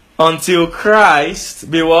 Until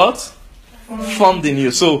Christ be what? Formed in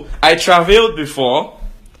you. So I travailed before,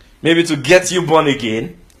 maybe to get you born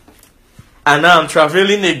again. And now I'm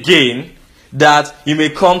traveling again, that you may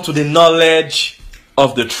come to the knowledge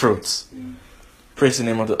of the truth. Praise the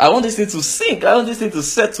name of the Lord. I want this thing to sink. I want this thing to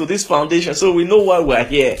set to this foundation so we know why we're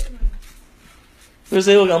here. You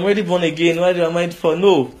say, oh, I'm already born again. Why do I mind for?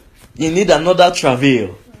 No. You need another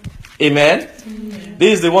travail. Amen?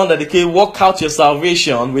 This is the one that they can work out your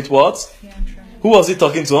salvation with what? Who was he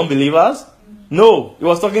talking to? Unbelievers? No. He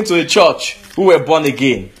was talking to a church who were born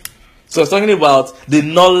again. So it's talking about the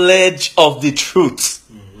knowledge of the truth.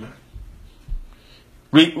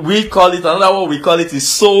 We call it, another word we call it is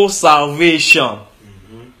soul salvation.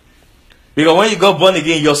 Because when you got born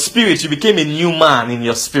again, your spirit, you became a new man in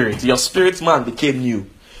your spirit. Your spirit man became new.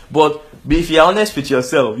 But if you're honest with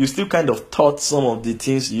yourself, you still kind of thought some of the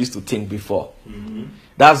things you used to think before.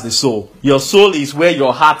 That's the soul. Your soul is where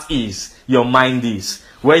your heart is, your mind is,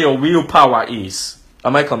 where your willpower is.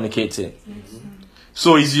 Am I communicating?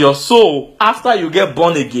 So is your soul, after you get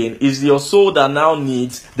born again, is your soul that now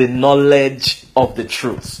needs the knowledge of the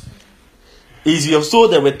truth. Is your soul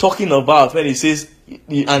that we're talking about when it says,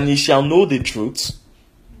 and ye shall know the truth,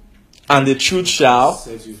 and the truth shall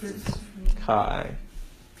Set you free. Hi.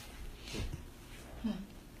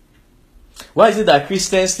 Why is it that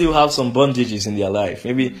Christians still have some bondages in their life?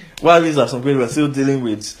 Maybe why is it that some people are still dealing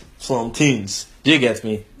with some things? Do you get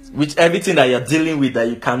me? Which everything that you're dealing with that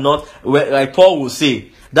you cannot, like Paul will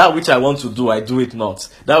say, that which I want to do, I do it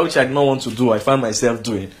not. That which I do not want to do, I find myself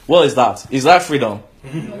doing. What is that? Is that freedom?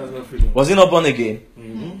 That's not freedom. Was he not born again?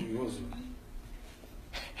 He was.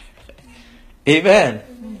 Amen.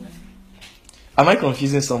 Am I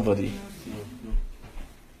confusing somebody?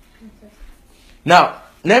 Now,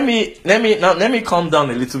 let me calm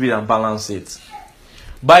down a little bit and balance it.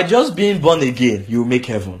 By just being born again, you make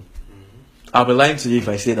heaven. I'll be lying to you if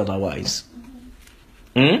I said otherwise.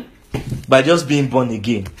 By just being born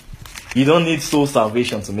again, you don't need soul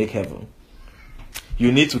salvation to make heaven.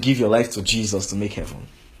 You need to give your life to Jesus to make heaven.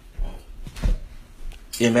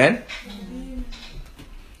 Amen?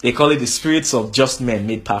 They call it the spirits of just men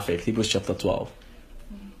made perfect. Hebrews chapter 12.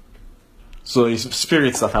 So it's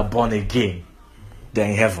spirits that are born again. They're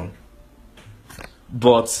in heaven.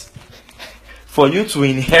 But for you to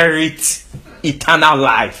inherit eternal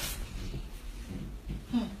life,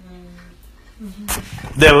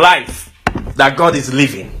 the life that God is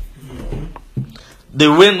living, the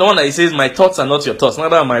one that he says, my thoughts are not your thoughts,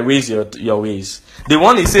 neither are my ways your ways. The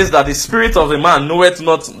one he says that the spirit of a man knoweth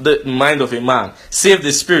not the mind of a man, save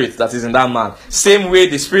the spirit that is in that man. Same way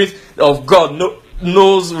the spirit of God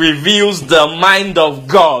reveals the mind of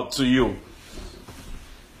God to you.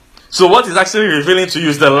 So what is actually revealing to you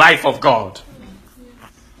is the life of God.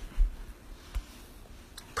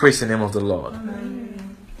 Praise the name of the Lord.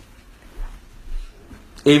 Amen.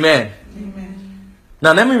 Amen. Amen.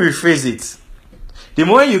 Now let me rephrase it. The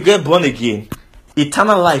moment you get born again,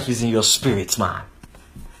 eternal life is in your spirit, man.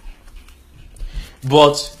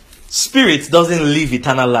 But spirit doesn't live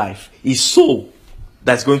eternal life. It's soul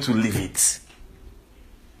that's going to live it.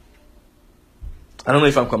 I don't know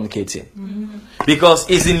if I'm communicating. Mm-hmm. Because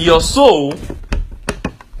it's in your soul.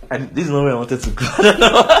 And this is not where I wanted to go. I don't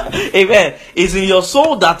know. Amen. It's in your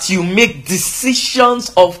soul that you make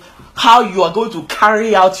decisions of how you are going to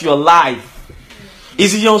carry out your life.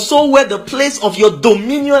 It's in your soul where the place of your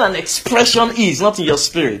dominion and expression is, not in your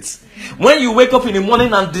spirit. When you wake up in the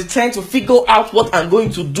morning and trying to figure out what I'm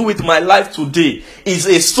going to do with my life today, is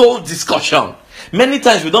a soul discussion. Many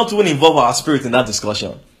times we don't even involve our spirit in that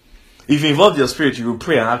discussion. If you involve your spirit, you will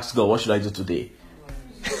pray and ask God, what should I do today?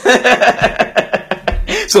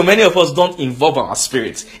 So many of us don't involve our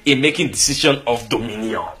spirit in making decision of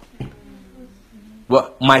dominion.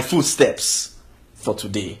 Well, my footsteps for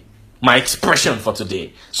today. My expression for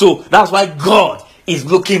today. So that's why God is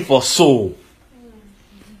looking for soul.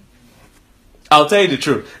 I'll tell you the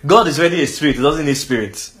truth. God is already a spirit. He doesn't need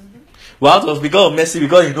spirit. Well, because of mercy,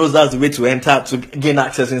 because he knows that's the way to enter, to gain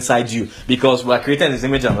access inside you. Because we are created in his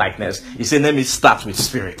image and likeness. He said, let me start with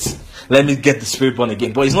spirit. Let me get the spirit born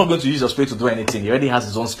again. But he's not going to use your spirit to do anything. He already has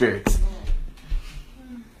his own spirit.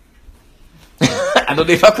 I don't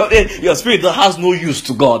know if I can. Your spirit has no use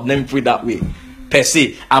to God. Let me put it that way. Per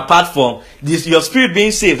se. Apart from this, your spirit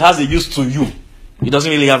being saved has a use to you. It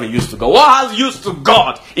doesn't really have a use to God. What has use to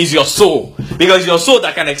God is your soul. Because your soul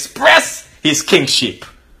that can express his kingship,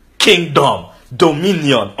 kingdom,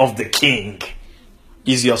 dominion of the king,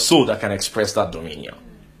 is your soul that can express that dominion,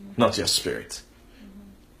 not your spirit.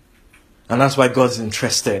 And that's why God's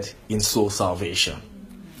interested in soul salvation.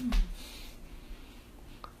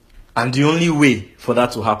 And the only way for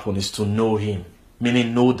that to happen is to know him,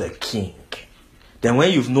 meaning know the king. Then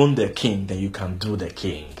when you've known the king, then you can do the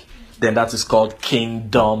king. Then that is called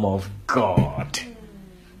kingdom of God.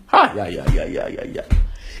 Yeah.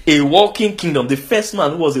 A walking kingdom. The first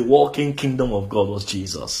man who was a walking kingdom of God was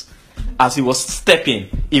Jesus. As he was stepping,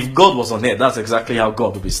 if God was on earth, that's exactly how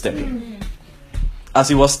God would be stepping. As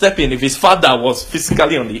he was stepping, if his father was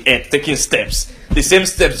physically on the earth taking steps, the same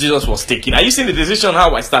steps Jesus was taking. Are you seeing the decision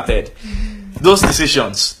how I started? Those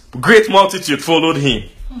decisions. Great multitude followed him.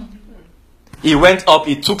 He went up,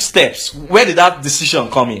 he took steps. Where did that decision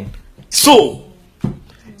come in? So,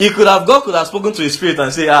 God could have spoken to his spirit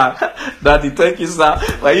and say, Daddy, thank you, sir.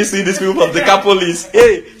 Are you seeing these people from the Decapolis?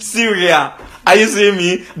 Hey, Syria. Are you seeing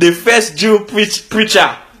me? The first Jew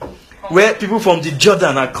preacher. Where people from the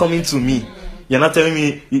Jordan are coming to me. You're not telling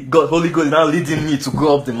me, God, Holy Ghost is now leading me to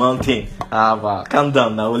go up the mountain. Calm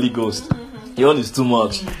down now, Holy Ghost. Your own is too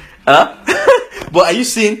much. Huh? But are you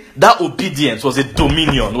seeing that obedience was a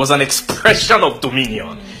dominion, was an expression of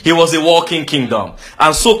dominion. He was a walking kingdom.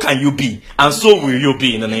 And so can you be. And so will you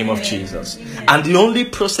be in the name of Jesus. And the only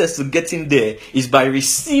process to getting there is by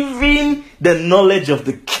receiving the knowledge of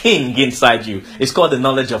the King inside you. It's called the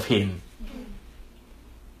knowledge of Him.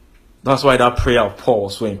 That's why that prayer of Paul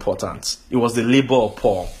was so important. It was the labor of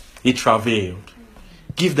Paul. He travailed.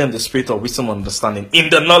 Give them the spirit of wisdom and understanding in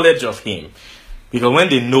the knowledge of Him. Because when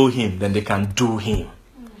they know Him, then they can do Him.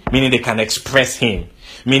 Meaning they can express Him.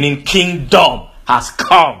 Meaning kingdom has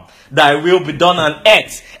come. Thy will be done on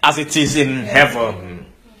earth as it is in heaven.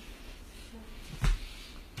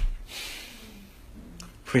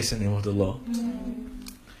 Praise the name of the Lord.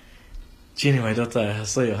 Jeannie, my daughter, I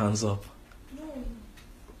saw your hands up.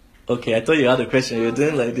 Okay, I thought you had a question. You're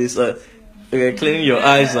doing like this. You're cleaning your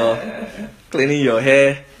eyes or cleaning your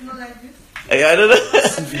hair. Not like this. I don't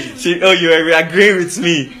know. You are agreeing with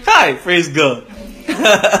me. Hi, praise God.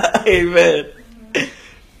 Amen.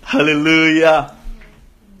 Hallelujah.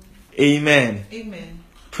 Amen. Amen.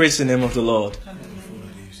 Praise the name of the Lord.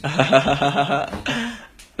 Hallelujah.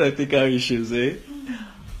 I think our issues, eh?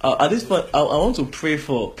 At this point, I want to pray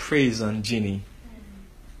for Praise and Ginny.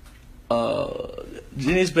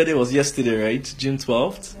 Ginny's birthday was yesterday, right? June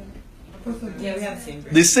 12th. Yeah, we have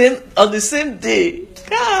the same birthday. On the same day.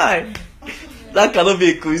 God, that cannot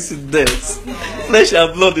be a coincidence. Flesh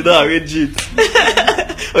and blood did not arrange it.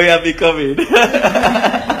 Oh, you have been coming.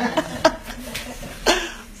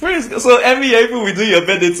 Praise God. So every year, people will do your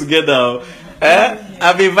birthday together.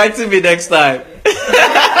 I'll be inviting me next time.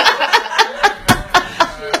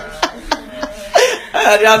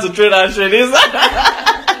 I have to train and train this.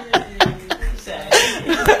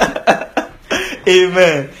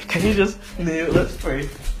 Amen. Can you just kneel? Let's pray.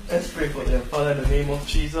 Let's pray for them. Father, in the name of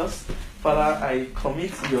Jesus. Father, I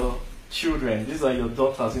commit your children. These are your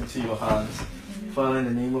daughters into your hands. Father, in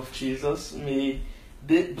the name of Jesus, may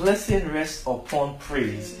the blessing rest upon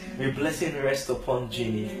Praise. May blessing rest upon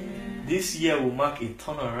Ginny. This year will mark a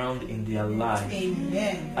turnaround in their life.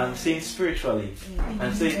 Amen. I'm saying spiritually.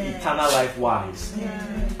 I'm saying eternal life wise.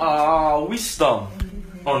 Wisdom,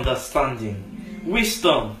 understanding.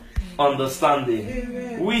 Wisdom,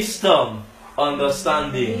 understanding. Wisdom,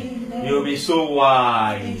 understanding. You'll be so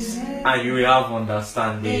wise and you will have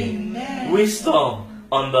understanding. Wisdom,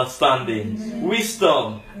 understanding.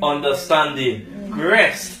 Wisdom, understanding.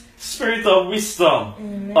 Rest. Spirit of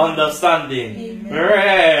wisdom, understanding.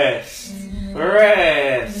 Rest.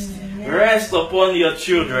 Rest. Rest upon your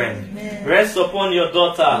children. Rest upon your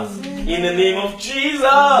daughters. In the name of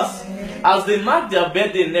Jesus. As they mark their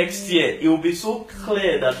birthday next year, it will be so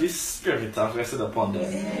clear that this spirit has rested upon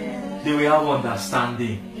them. They will have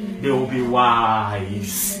understanding. They will be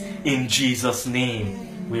wise. In Jesus'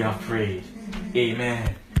 name, we have prayed.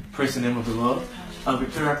 Amen. Praise the name of the Lord.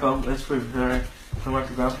 Victoria, come. Let's pray. Victoria, come back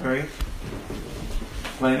to grandparent.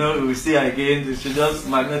 I know we will see her again. We should just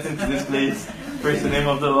magnet into this place. Praise the name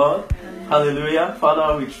of the Lord. Hallelujah.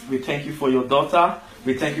 Father, we thank you for your daughter.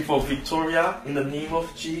 We thank you for Victoria in the name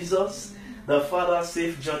of Jesus. The Father,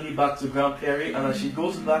 safe journey back to grandparent, and as she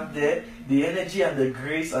goes back there, the energy and the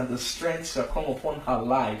grace and the strength shall come upon her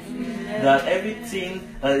life. Amen. That everything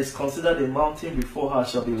that is considered a mountain before her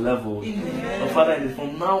shall be leveled. Father,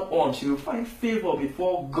 from now on, she will find favor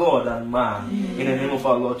before God and man. Amen. In the name of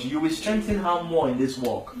our Lord, you will strengthen her more in this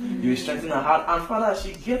walk. You will strengthen her heart. And Father, as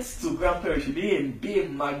she gets to grandparent, she will be a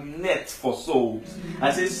magnet for souls.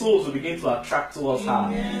 I say souls will begin to attract towards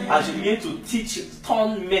her. As she begin to teach,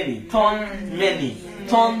 turn many.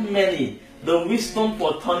 The wisdom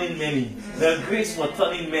for turning many, the grace for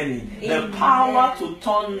turning many, the power to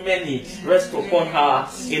turn many rest upon her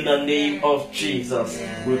in the name of Jesus.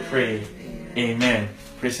 We pray. Amen.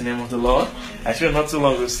 Praise the name of the Lord. I feel not too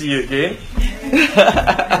long we'll see you again.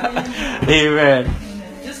 Amen.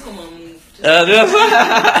 Just come on, move.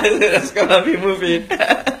 Just gonna be moving.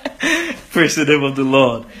 Praise the name of the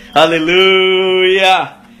Lord.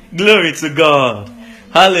 Hallelujah. Glory to God.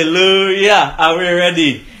 Hallelujah. Are we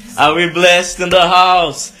ready? Are we blessed in the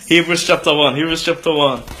house? Hebrews chapter 1. Hebrews chapter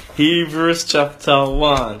 1. Hebrews chapter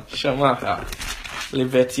 1. Shamaha.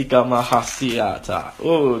 Levitica Mahasiata.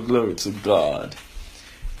 Oh, glory to God.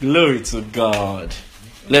 Glory to God.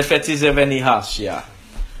 Lefetis eveni hasia.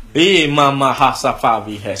 Mama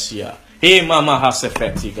hasafavi hesia. Mama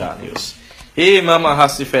hasefetiganius. Mama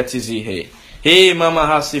hasifetizihe. Mama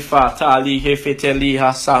hasifatali hefeteli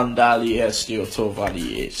hasandali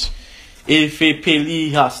estiotovalies. Ife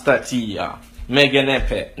peli hastatia.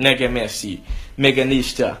 Meganepe, negemesi,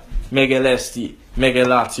 meganista, megalesti,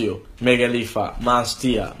 megalatio, Megalifa,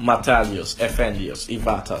 Mastia, Matalios, Ephendios,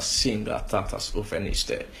 Ivatas, Singa, Tatas,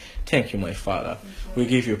 Ufeniste. Thank you, my Father. We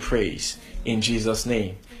give you praise in Jesus'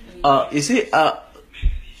 name. Is it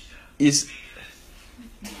is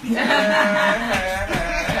I'm crying.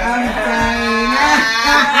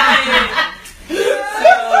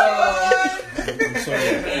 I'm sorry.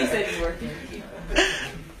 He said he's working.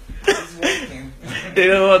 It's working. you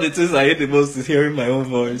know what it is I hate the most is hearing my own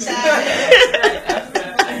voice.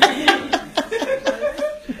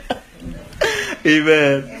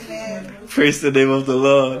 Amen. Amen. Praise the name of the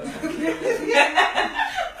Lord.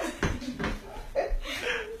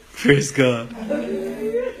 Praise God.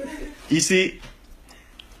 You see,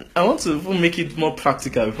 I want to make it more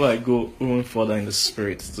practical before I go even further in the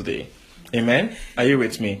spirit today. Amen. Are you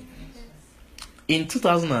with me? In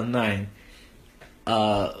 2009,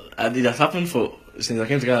 and it has happened since I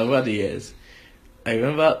came to Ghana over the years. I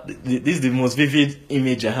remember this is the most vivid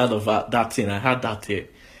image I had of that thing. I had that day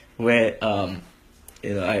where I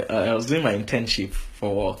was doing my internship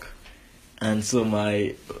for work, and so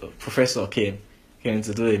my professor came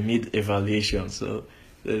to do a mid-evaluation. So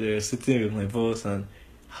they were sitting with my boss, and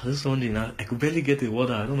I was just wondering, I could barely get a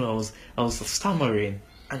word out. I don't know, I was stammering,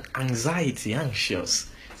 and anxious.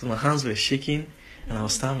 So my hands were shaking, and I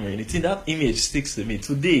was stammering. You see, that image sticks to me.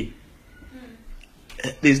 Today,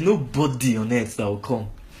 there's nobody on earth that will come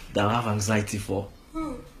that I'll have anxiety for.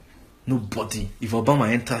 Nobody. If Obama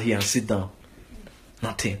enter here and sit down,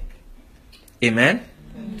 nothing. Amen?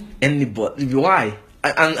 Anybody. Why?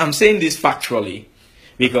 I'm saying this factually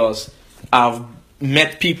because I've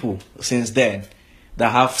met people since then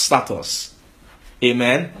that have status.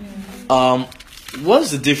 Amen? What's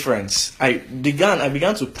the difference? I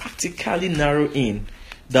began to practically narrow in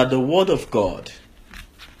that the Word of God,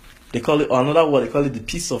 they call it, or another word, they call it the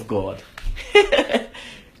peace of God.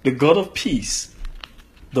 The God of peace.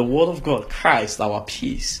 The Word of God, Christ, our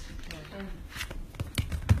peace.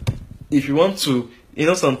 If you want to,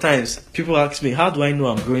 sometimes people ask me, how do I know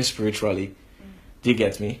I'm growing spiritually? Do you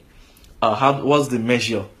get me? What's the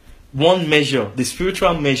measure? One measure, the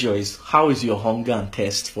spiritual measure is how is your hunger and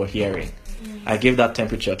thirst for hearing? I gave that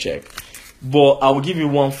temperature check. But I will give you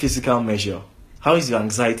one physical measure. How is your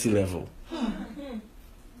anxiety level?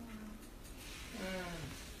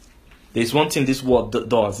 There's one thing this word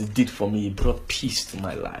does. It did for me. It brought peace to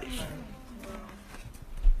my life.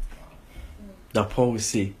 That Paul will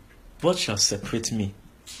say, what shall separate me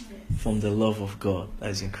from the love of God that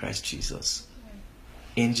is in Christ Jesus?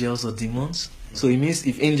 Angels or demons? So it means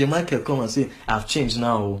if Angel Michael come and say, I've changed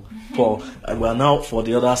now, Paul, we are now for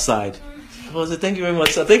the other side. Paul say, thank you very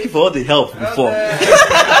much, sir. Thank you for all the help before.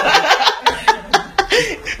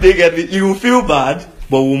 They get me. You will feel bad,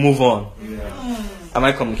 but we'll move on. Am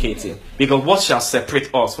I communicating? Because what shall separate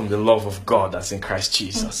us from the love of God that's in Christ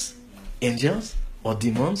Jesus? Angels or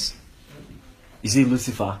demons? Is it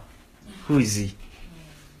Lucifer? Who is he?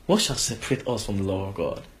 What shall separate us from the love of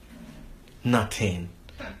God? Nothing.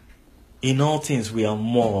 In all things we are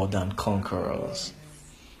more than conquerors.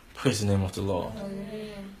 Praise the name of the Lord.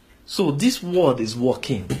 So this word is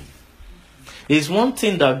working. There's one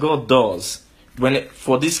thing that God does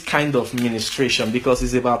for this kind of ministration, because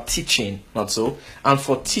it's about teaching, not so. And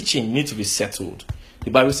for teaching, you need to be settled. The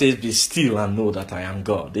Bible says, be still and know that I am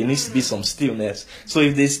God. There needs to be some stillness. So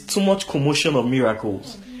if there's too much commotion of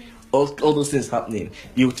miracles, all those things happening,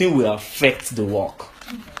 you think will affect the work.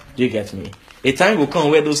 Do you get me? A time will come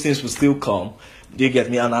where those things will still come. Do you get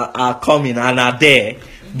me? And are coming and are there.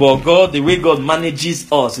 But God, the way God manages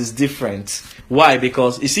us is different. Why?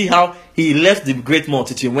 Because you see how he left the great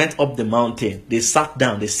multitude, went up the mountain. They sat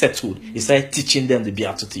down, they settled. He started teaching them the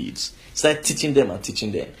Beatitudes. He started teaching them and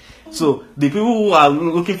teaching them. So the people who are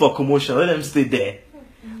looking for commotion, let them stay there.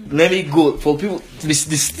 Let me go. For people, the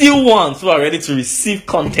still ones who are ready to receive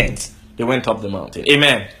content, they went up the mountain.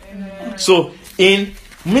 Amen. Amen. So in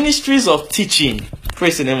ministries of teaching,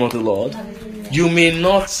 praise the name of the Lord, you may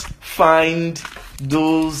not find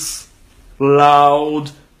those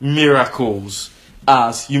loud miracles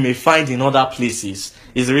as you may find in other places.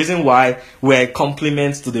 Is the reason why we're a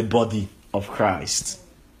complement to the body of Christ.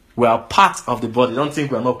 We are part of the body. Don't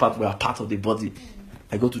think we are not part. We are part of the body.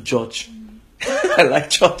 I go to church. I like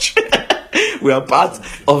church. We are part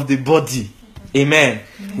of the body. Amen.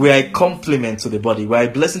 We are a complement to the body. We are a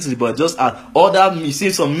blessing to the body. Just as other, you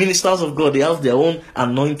see, some ministers of God, they have their own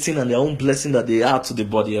anointing and their own blessing that they add to the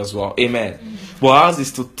body as well. Amen. But ours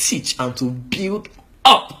is to teach and to build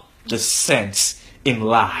up the saints in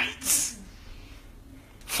light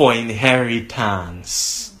for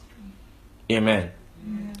inheritance. Amen.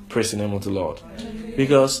 Praise the name of the Lord.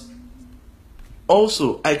 Because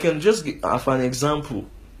also, I can just give an example.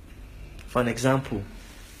 For an example,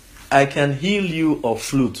 I can heal you of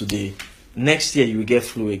flu today. Next year you will get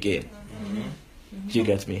flu again. Do you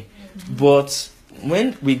get me? But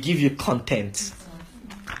when we give you content,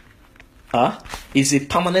 it's a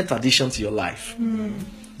permanent addition to your life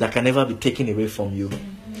that can never be taken away from you.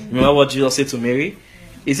 Remember what Jesus said to Mary?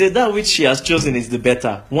 He said, that which she has chosen is the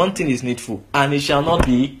better. One thing is needful, and it shall not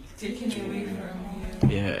be Taken away from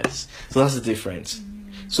you. Yes. So that's the difference.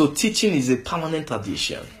 So teaching is a permanent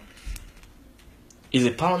addition. It's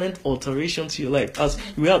a permanent alteration to your life. That's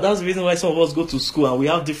the reason why some of us go to school and we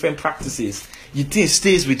have different practices. You think it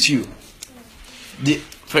stays with you.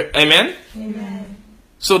 Amen? Amen.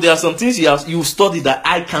 So there are some things you study that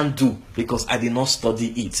I can't do because I did not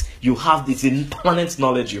study it. You have this permanent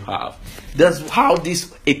knowledge you have. That's how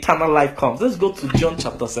this eternal life comes. Let's go to John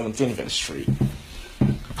chapter 17 verse 3.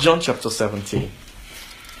 John chapter 17.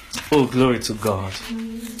 Oh, glory to God.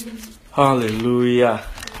 Hallelujah.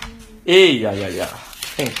 Hey, yeah.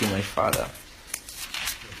 Thank you, my Father.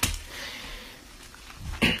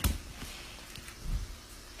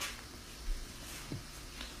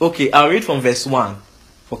 Okay, I'll read from verse 1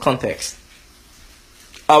 for context.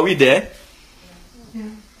 Are we there? Yeah.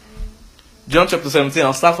 John chapter 17,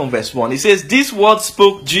 I'll start from verse 1. It says, "This word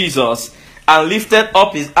spoke Jesus and lifted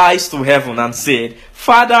up his eyes to heaven and said,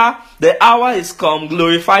 Father, the hour is come,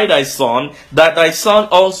 glorify thy Son, that thy Son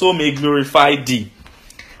also may glorify thee.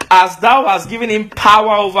 As thou hast given him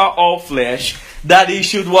power over all flesh, that he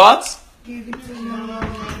should what? Give eternal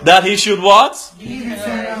life. That he should what? Give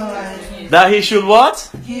eternal life. That he should what?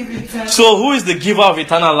 Give eternal life. So who is the giver of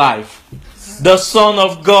eternal life? The Son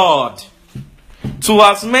of God. To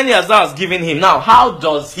as many as thou hast given him. Now, how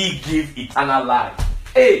does he give eternal life?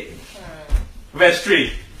 Hey, verse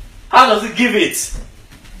 3. How does he give it?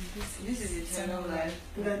 This is eternal life,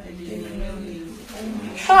 That they may know you.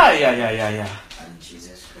 Yeah. and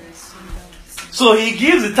Jesus Christ. So he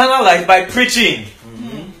gives eternal life by preaching.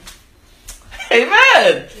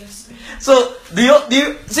 Amen. So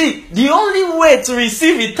the only way to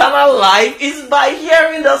receive eternal life is by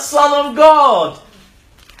hearing the Son of God.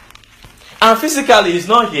 And physically he's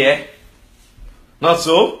not here. Not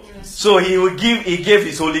so? So he gave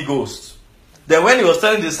his Holy Ghost. Then when he was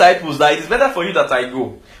telling the disciples that it is better for you that I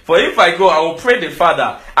go. For if I go, I will pray the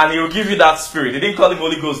Father and he will give you that Spirit. He didn't call him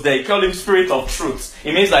Holy Ghost there. He called him Spirit of Truth.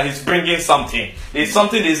 It means that he's bringing something. There's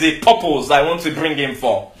a purpose that I want to bring him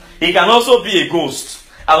for. He can also be a ghost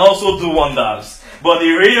and also do wonders. But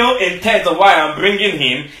the real intent of why I'm bringing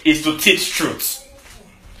him is to teach truth.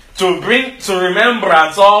 To bring to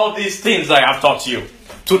remembrance all these things I have taught you.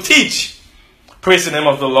 To teach. Praise the name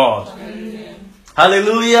of the Lord. Amen.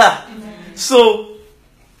 Hallelujah. Amen. So,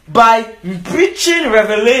 by preaching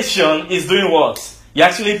revelation is doing what? You're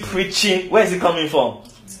actually preaching. Where is it coming from?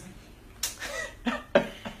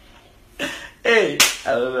 Hey.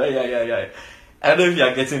 Yeah. I don't know if you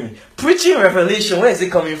are getting me. Preaching revelation, where is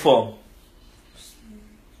it coming from?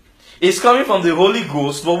 It's coming from the Holy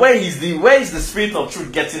Ghost, but where is the Spirit of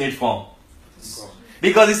Truth getting it from?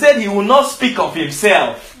 Because he said he will not speak of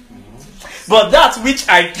himself. But that which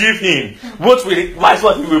I give him, that's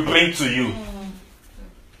what he will bring to you.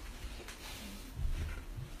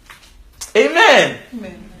 Amen.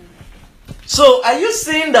 Amen. So are you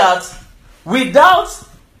saying that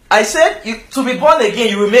I said to be born again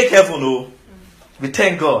you will make heaven, oh? We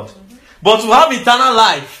thank God. But to have eternal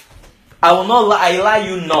life, I will not lie, I lie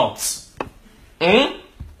you not.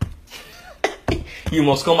 You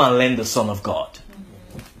must come and learn the Son of God.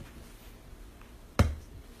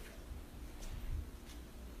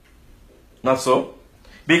 Not so?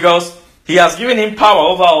 Because he has given him power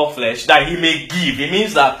over all flesh that he may give. It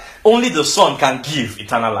means that only the Son can give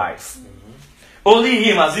eternal life. Only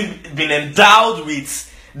him has been endowed with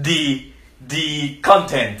the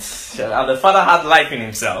content. And the Father had life in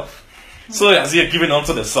himself. So has he given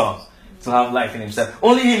unto the Son to have life in himself.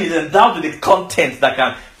 Only him is endowed with the content that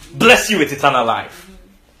can bless you with eternal life.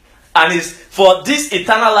 And it's for this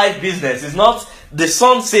eternal life business, it's not, the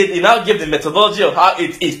Son said, he now gave the methodology of how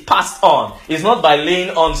it is passed on. It's not by laying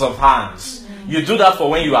on of hands. You do that for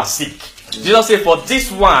when you are sick. Jesus said, for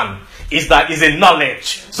this one is a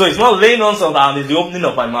knowledge. So it's not laying on of hands, it's the opening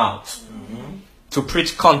of my mouth. To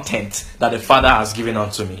preach content that the Father has given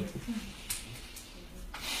unto me.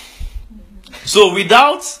 So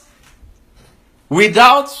without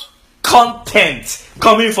content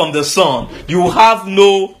coming from the Son, you have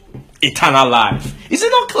no eternal life. Is it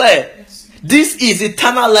not clear? Yes. This is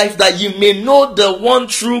eternal life, that you may know the one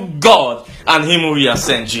true God and him who he has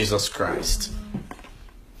sent, Jesus Christ.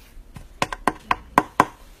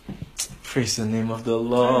 Praise the name of the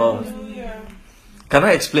Lord. Hallelujah. Can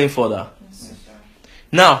I explain further? Yes.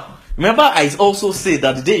 Now, Remember, I also said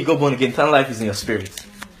that the day you got born again, eternal life is in your spirit.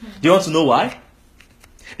 Do you want to know why?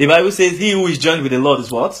 The Bible says, he who is joined with the Lord is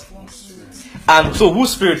what? And so whose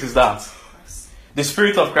spirit is that? The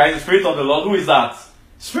Spirit of Christ, the Spirit of the Lord. Who is that?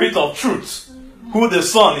 Spirit of truth. Who the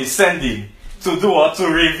Son is sending to do what? To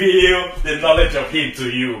reveal the knowledge of Him to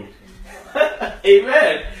you.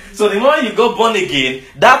 Amen. So the moment you got born again,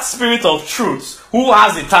 that Spirit of truth, who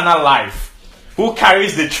has eternal life, who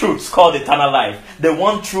carries the truth called eternal life, the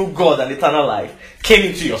one true God and eternal life, came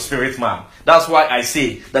into your spirit, man. That's why I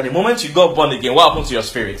say that the moment you got born again, what happened to your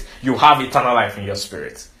spirit? You have eternal life in your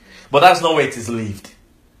spirit. But that's not where it is lived.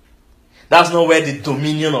 That's not where the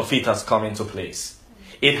dominion of it has come into place.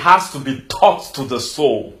 It has to be taught to the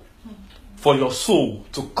soul, for your soul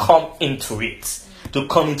to come into it, to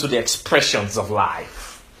come into the expressions of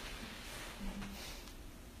life.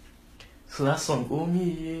 So that song, oh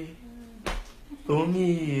me, oh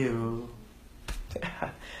me, oh.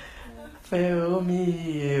 Oh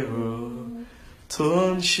me, oh.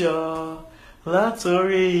 Tonsha,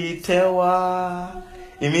 latori tewa.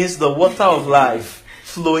 It means the water of life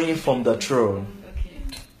flowing from the throne. Okay,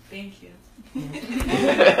 thank you.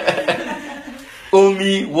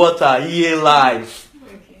 Omi water, ye life.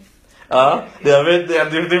 Okay. There are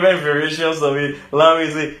different variations of it.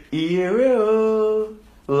 Language say, Iye,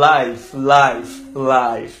 life, life,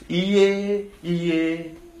 life. Iye,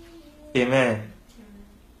 iye. Amen.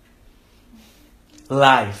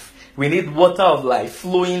 Life. We need water of life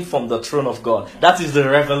flowing from the throne of God. That is the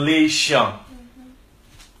revelation.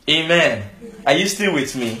 Amen. Are you still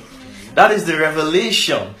with me? That is the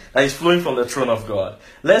revelation that is flowing from the throne of God.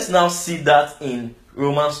 Let's now see that in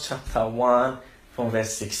Romans chapter 1 from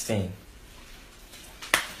verse 16.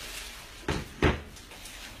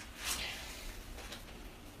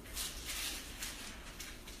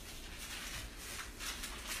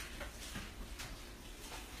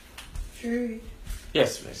 True.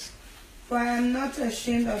 Yes, please. For I am not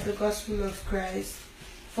ashamed of the gospel of Christ,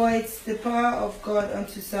 for it's the power of God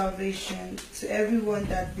unto salvation to everyone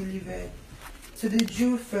that believeth, to the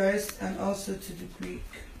Jew first, and also to the Greek.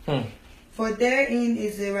 For therein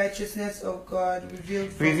is the righteousness of God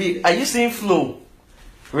revealed from the... Are you saying flow?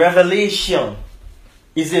 Revelation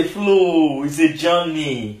is a flow, is a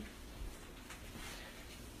journey.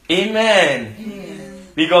 Amen. Amen.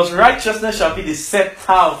 Because righteousness shall be the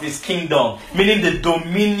scepter of His kingdom, meaning the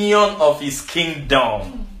dominion of His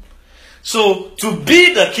kingdom. So, to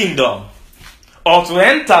be the kingdom, or to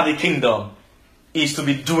enter the kingdom, is to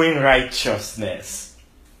be doing righteousness.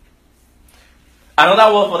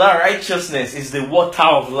 Another word for that righteousness is the water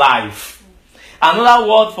of life. Another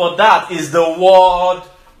word for that is the word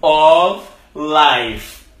of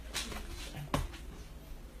life.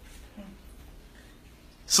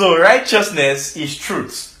 So righteousness is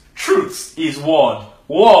truth. Truth is word.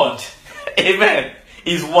 Word, amen,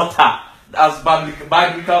 is water. That's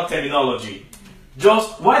biblical terminology.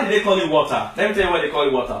 Just why did they call it water? Let me tell you why they call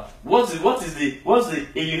it water. What's the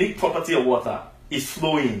unique property of water? It's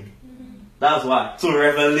flowing. That's why. So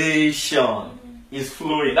revelation is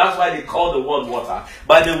flowing. That's why they call the word water.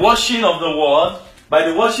 By the washing of the word, by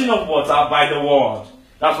the washing of water, by the word.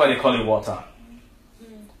 That's why they call it water.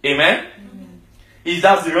 Amen?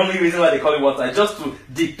 That's the only reason why they call it water. Just to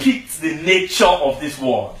depict the nature of this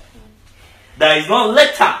word. There is not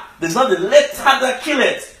letter. There's not the letter that kill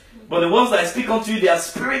it. But the ones that speak unto you, they are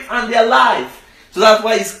spirit and they are life. So that's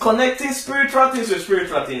why it's connecting spiritual things with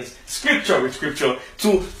spiritual things. Scripture with scripture.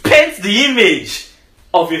 To paint the image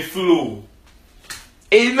of a flow.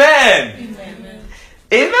 Amen. Amen.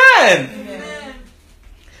 Amen. Amen.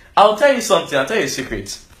 I'll tell you something. I'll tell you a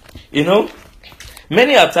secret. You know,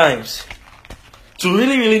 many a times, to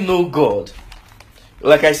really, really know God,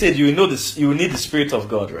 like I said, you know this. You need the Spirit of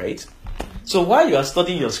God, right? So while you are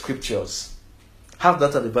studying your scriptures, have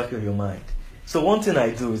that at the back of your mind. So one thing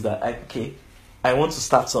I do is that I want to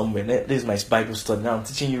start somewhere. This is my Bible study. Now I'm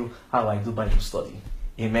teaching you how I do Bible study.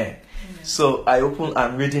 Amen. So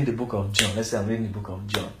I'm reading the book of John. Let's say I'm reading the book of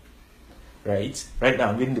John. Right? Right now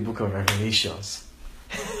I'm reading the book of Revelations.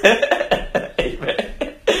 Amen.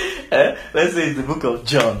 Let's say it's the book of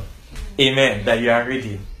John. Amen. That you are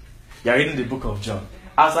reading. You are reading the book of John.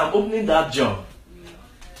 As I'm opening that John,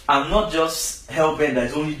 I'm not just helping that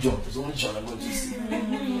it's only John. It's only John I'm going to see.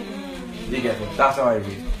 You get it? That's how I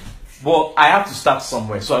read. But I have to start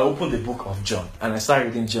somewhere. So I open the book of John and I start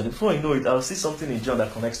reading John. Before you know it, I'll see something in John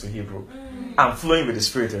that connects to Hebrew. I'm flowing with the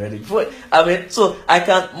Spirit already. So I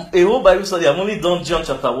can, a whole Bible study, I've only done John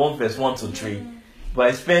chapter 1 verse 1 to 3. But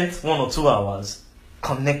I spent 1 or 2 hours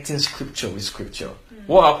connecting scripture with scripture.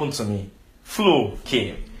 What happened to me? Flow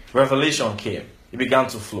came. Revelation came. It began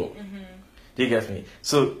to flow. Do you get me?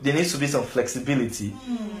 So there needs to be some flexibility.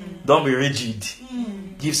 Don't be rigid.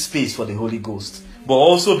 Give space for the Holy Ghost. But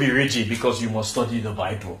also be rigid because you must study the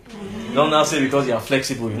Bible. Don't now say because you are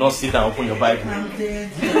flexible, you not sit down and open your Bible.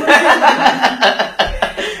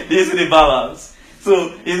 This is the balance.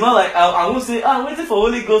 So it's not like I won't say, I'm waiting for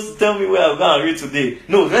Holy Ghost to tell me where I'm going to read today.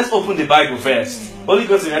 No, let's open the Bible first. Holy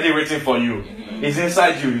Ghost is already waiting for you. It's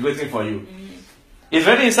inside you. He's waiting for you. It's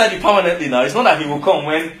already inside you permanently now. It's not that he will come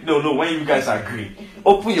when when you guys agree.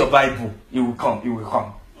 Open your Bible. He will come. He will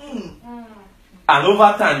come. And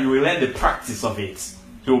over time, you will learn the practice of it.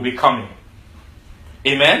 He will be coming.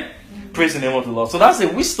 Amen? Praise the name of the Lord. So that's the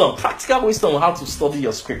wisdom, practical wisdom on how to study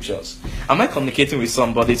your scriptures. Am I communicating with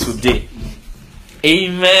somebody today?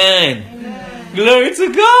 Amen. Amen. Glory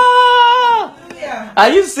to God. Yeah. Are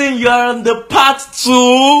you saying you are on the path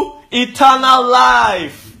to eternal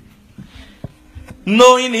life?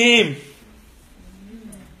 Knowing Him.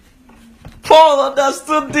 Paul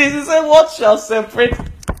understood this. He said, what shall separate?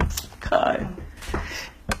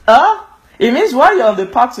 It means while you're on the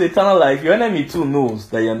path to eternal life, your enemy too knows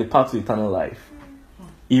that you're on the path to eternal life.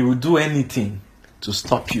 He will do anything to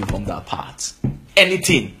stop you from that path.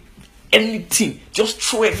 Anything. Just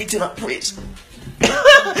throw everything at praise.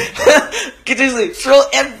 Throw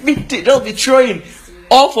everything. Just be throwing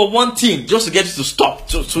all for one thing, just to get you to stop.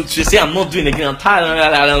 To say, I'm not doing it again. I'm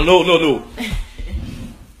tired. No.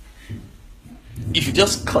 If you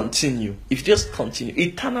just continue,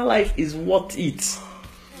 eternal life is worth it.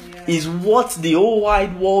 Is what the whole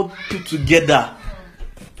wide world put together.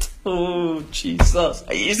 Oh, Jesus.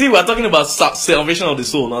 You see, we're talking about salvation of the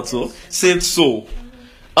soul, not so. Saved soul.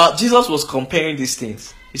 Jesus was comparing these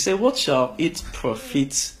things. He said, what shall it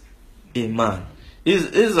profit a man?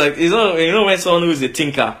 It's like, when someone who is a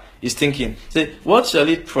thinker is thinking, say, what shall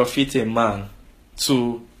it profit a man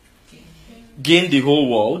to gain the whole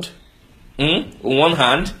world, on one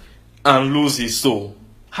hand, and lose his soul?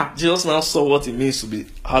 Jesus now saw what it means to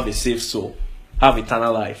have a saved soul, have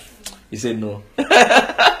eternal life. He said, no.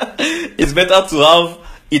 It's better to have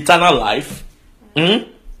eternal life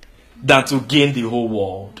than to gain the whole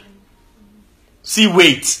world. See,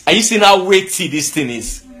 weight. Are you seeing how weighty this thing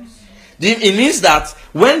is? It means that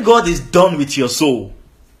when God is done with your soul,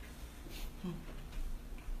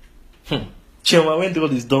 Chema, when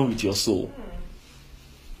God is done with your soul,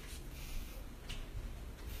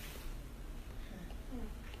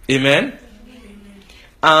 amen?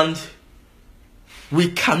 And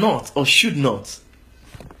we cannot or should not,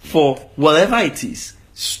 for whatever it is,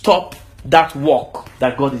 stop that work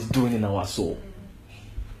that God is doing in our soul.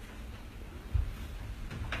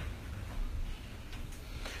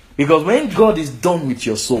 Because when God is done with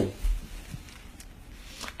your soul,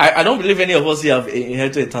 I don't believe any of us here have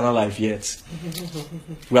inherited eternal life yet.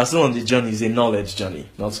 We are still on the journey. It's a knowledge journey,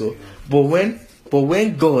 not so. But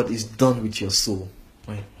when God is done with your soul,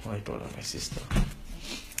 my brother, my sister.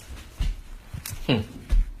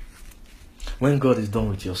 When God is done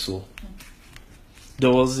with your soul,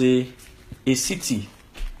 there was a city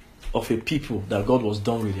of a people that God was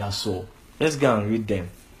done with their soul. Let's go and read them.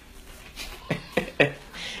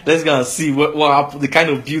 Let's go and see what happened, the kind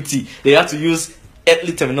of beauty. They had to use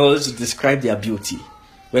earthly terminology to describe their beauty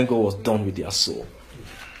when God was done with their soul.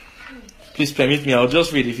 Please permit me, I'll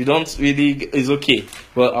just read. If you don't really, it's okay.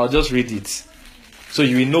 But I'll just read it. So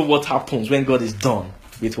you will know what happens when God is done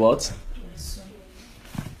with what?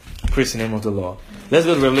 Praise the name of the Lord. Let's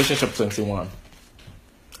go to Revelation chapter 21.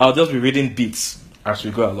 I'll just be reading bits as we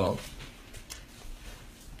go along.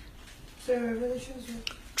 So Revelation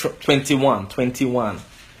 21.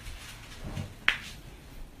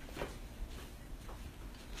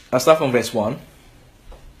 I'll start from verse 1.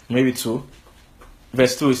 Maybe 2.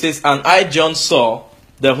 Verse 2, it says, and I, John, saw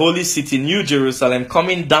the holy city, New Jerusalem,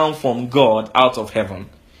 coming down from God out of heaven,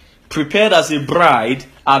 prepared as a bride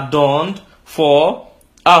adorned for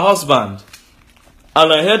her husband.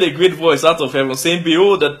 And I heard a great voice out of heaven saying,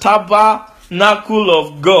 behold, the tabernacle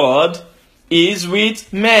of God is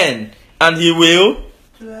with men, and he will.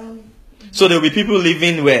 So there will be people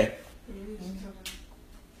living where?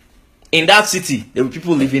 In that city, there will be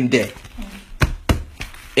people living there.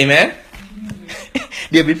 Amen?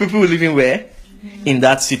 There will be people living where? In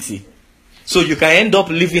that city. So you can end up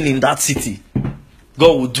living in that city.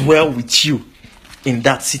 God will dwell with you in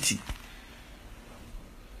that city.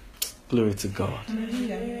 Glory to God.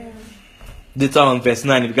 Later on verse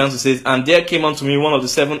 9, it begins to say, and there came unto me one of the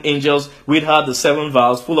 7 angels which had the 7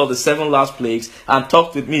 vials full of the 7 last plagues, and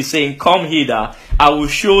talked with me, saying, come hither, I will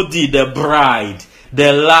show thee the bride,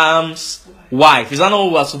 the Lamb's wife. Is that not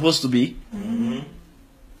what we are supposed to be? Mm-hmm.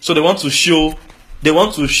 So they want to show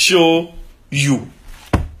you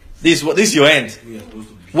This is your end. We are supposed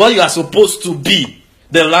to be. What you are supposed to be,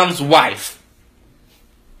 the Lamb's wife.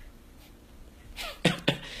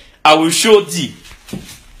 I will show thee.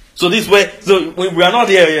 So this way, so we are not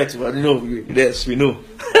there yet. But yes, we know.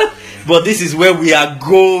 But this is where we are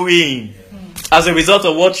going as a result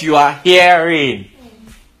of what you are hearing.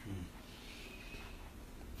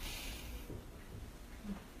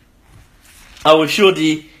 I will show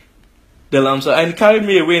thee the Lamb's wife, and carried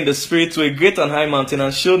me away in the spirit to a great and high mountain,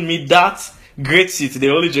 and showed me that great city, the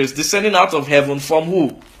Holy Jerusalem, descending out of heaven from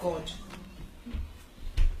who? God.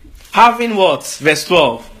 Having what? Verse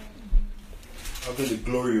 12. Having the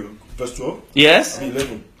glory of verse 12. Yes?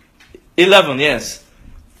 11. 11, yes.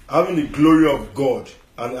 Having the glory of God,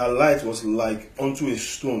 and her light was like unto a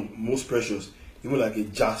stone most precious, even like a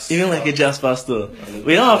jasper. Even like a jasper stone.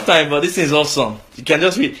 We don't have time, but this is awesome. You can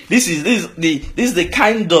just read. This is the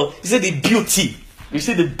kind of, you see the beauty. You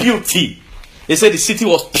see the beauty. They said the city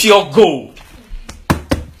was pure gold.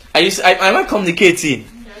 Am I communicating?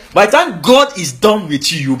 By the time God is done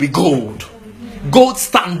with you, you'll be gold. Gold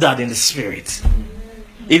standard in the spirit.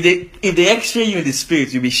 If they x-ray you in the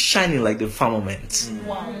spirit, you'll be shining like the firmament.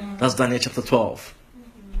 Wow. That's Daniel chapter 12.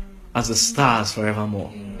 As the stars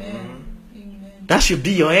forevermore. That should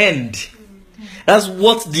be your end. That's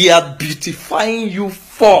what they are beautifying you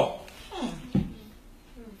for.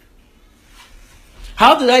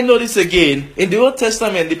 How did I know this again? In the Old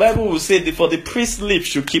Testament, the Bible will say that for the priest's lips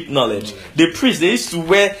should keep knowledge. The priests, they used to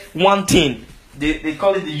wear one thing. They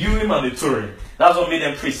call it the Urim and the Turim. That's what made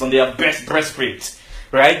them priests on their breastplate.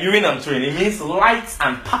 Right? Urim and Turim. It means light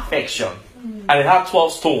and perfection. And it had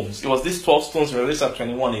 12 stones. It was these 12 stones in Revelation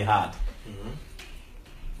 21 it had.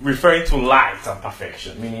 Referring to light and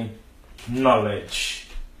perfection. Meaning knowledge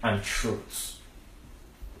and truth.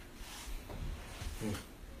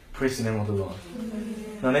 Praise the name of the Lord.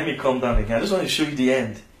 Now let me come down again. I just want to show you the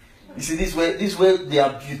end. You see, this way they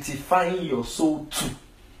are beautifying your soul too.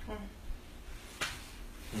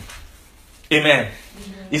 Amen.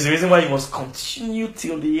 It's the reason why you must continue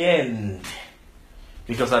till the end.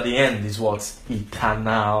 Because at the end is what?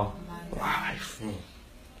 Eternal life.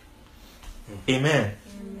 Amen.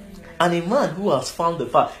 And a man who has found the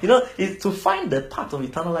path. To find the path of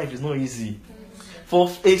eternal life is not easy. For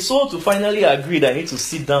a soul to finally agree that I need to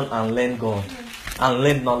sit down and learn God and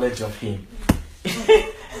learn knowledge of Him.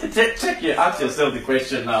 Ask yourself the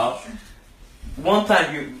question now. One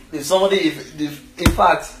time, if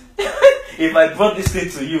I brought this thing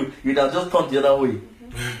to you, you'd have just turned the other way.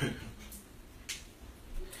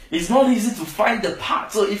 It's not easy to find the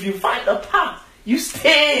path. So if you find the path, you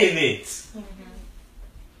stay in it.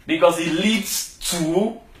 Because it leads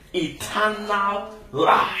to eternal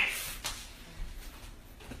life.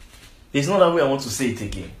 There's no other way I want to say it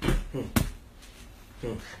again.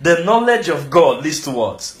 The knowledge of God leads to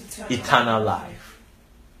what? Eternal life.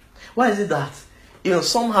 Why is it that?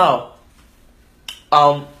 Somehow,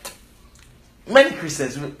 many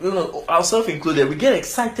Christians, ourselves included, we get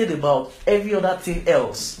excited about every other thing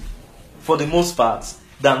else, for the most part,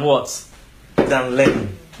 than what? Than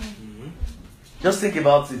learning. Just think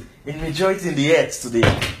about it. In majority in the earth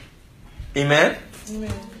today. Amen?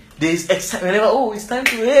 Amen. There is excitement. It's time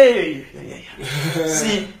to,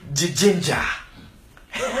 see the ginger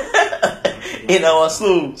in our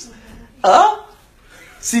souls.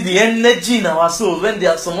 See the energy in our souls when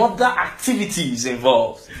there are some other activities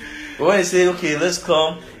involved. But when you say, okay, let's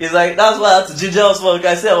come, it's like, that's why I had to ginger us. Like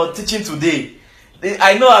I said, I was teaching today.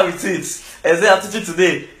 I know how it is. I say I'm teaching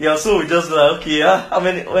today. Your soul will just be like, okay,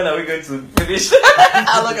 when are we going to finish?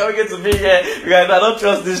 How long are we going to be here? Because I don't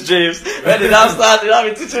trust this James. When did I start? Did I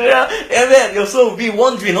be teaching here? Amen. Your soul will be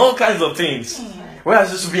wondering all kinds of things.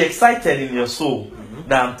 Whereas you should be excited in your soul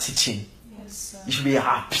that I'm teaching. You should be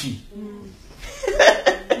happy.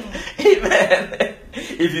 Amen.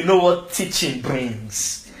 If you know what teaching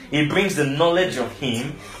brings, it brings the knowledge of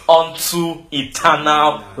Him unto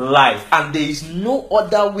eternal life. And there is no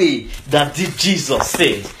other way that Jesus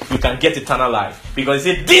said you can get eternal life. Because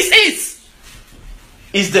He said, this is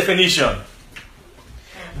His definition.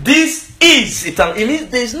 This is eternal. It means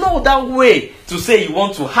there is no other way to say you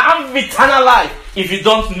want to have eternal life if you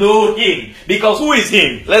don't know Him. Because who is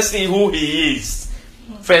Him? Let's see who He is.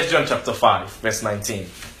 1 John chapter 5, verse 19.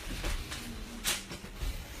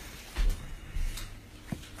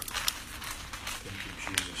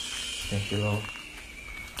 Thank you, Lord.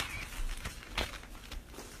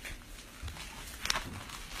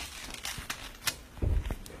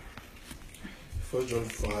 First John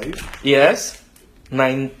 5. Yes.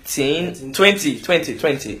 19,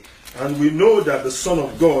 20. And we know that the Son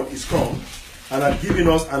of God is come and hath given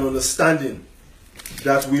us an understanding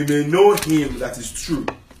that we may know Him that is true.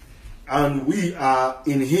 and we are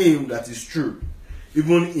in him that is true,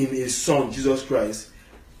 even in his Son, Jesus Christ.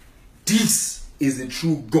 This is the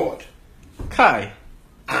true God Kai.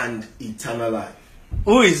 and eternal life.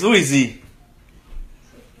 Who is he?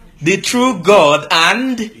 The true God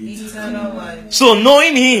and Eternal life. so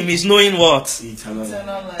knowing him is knowing what? Eternal life.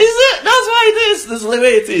 Eternal life. Is it? That's why it is. This is the way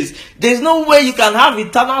it is. There's no way you can have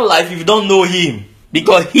eternal life if you don't know him.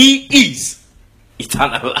 Because he is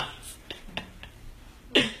eternal life.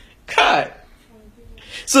 Kai.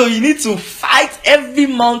 So you need to fight every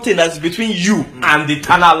mountain that's between you and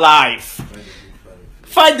eternal life.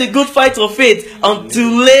 Fight the good fight of faith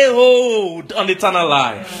until lay hold on eternal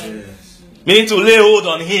life. Yes. Meaning to lay hold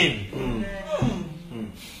on him.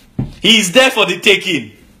 He is there for the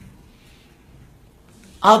taking.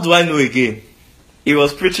 How do I know again? He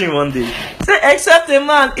was preaching one day. Say, except a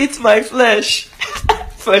man eat my flesh,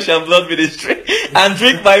 flesh and blood ministry, and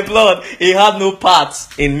drink my blood, he had no part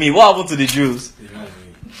in me. What happened to the Jews?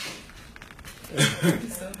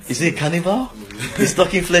 Is he a cannibal? He's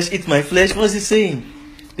talking flesh, eat my flesh. What is he saying?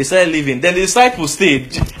 They started leaving. Then the disciples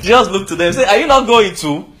stayed. Just looked to them and said, are you not going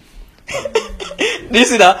to? Do you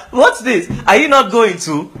see that? What's this? Are you not going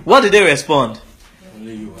to? What did they respond?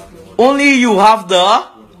 Only you have the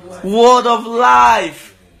word of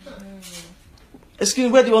life. Excuse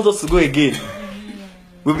me, where do you want us to go again?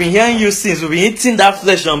 We've been hearing you since. We've been eating that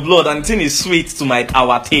flesh and blood, and the thing is sweet to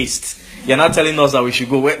our taste. You're not telling us that we should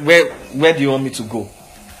go. Where do you want me to go?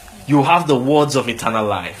 You have the words of eternal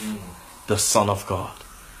life. The Son of God.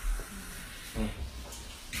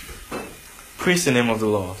 Praise the name of the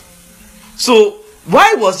Lord. So,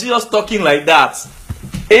 why was Jesus talking like that?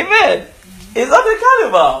 Amen. He's not a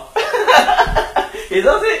cannibal. He's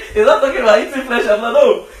not talking about eating flesh and blood.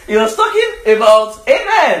 No. He was talking about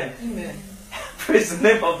Amen. Amen. Praise the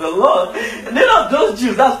name of the Lord. And they're not those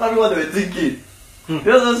Jews. That's probably what they were thinking.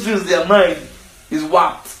 Those Jews, their mind is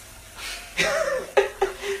warped.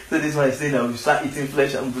 So this is why I say that we start eating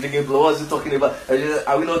flesh and drinking blood. What is he talking about?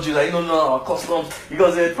 Are we not Jews? Are you not know our customs?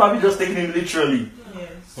 Because they're probably just taking him literally.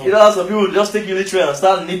 Yes. You know, some people just take you literally and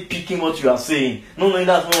start nitpicking what you are saying. No,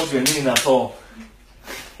 that's not what you're meaning at all.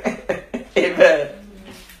 Amen.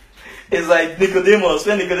 It's like Nicodemus,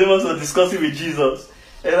 when Nicodemus was discussing with Jesus.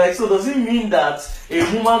 And like, so does it mean that a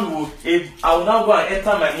woman will, I will now go and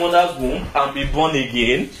enter my mother's womb and be born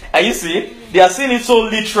again? And you see, they are saying it so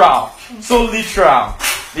literal. So literal.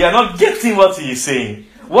 They are not getting what he is saying.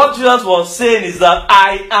 What Jesus was saying is that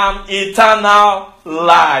I am eternal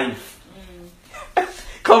life.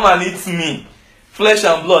 Come and eat me. Flesh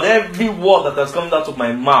and blood. Every word that has come out of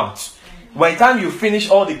my mouth. By the time you finish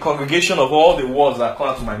all the congregation of all the words that come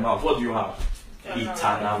out of my mouth, what do you have?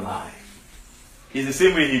 Eternal life. It's the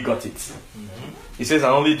same way he got it. He says, I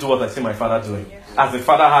only do what I see my father doing. As the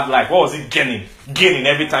father had life, what was he gaining? Gaining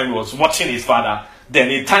every time he was watching his father. Then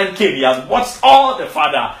a time came, he has watched all the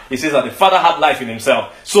father. He says that the father had life in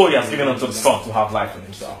himself. So he has given unto the son to have life in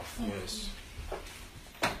himself. Yes.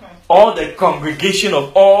 All the congregation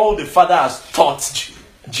of all the father has taught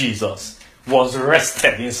Jesus was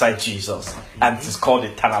rested inside Jesus. And it is called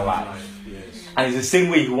eternal life. Yes. And it's the same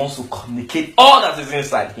way he wants to communicate all that is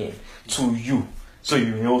inside him to you. So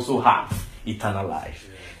you may also have eternal life.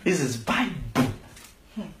 This is Bible.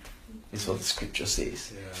 This is what the scripture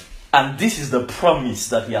says. And this is the promise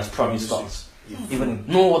that he has promised us. Even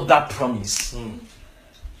no other promise.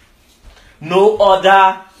 No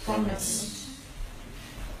other Promise.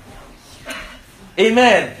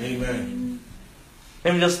 Amen. Amen.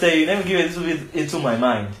 Let me just tell you, let me give a little bit into my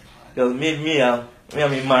mind. Because me, I'm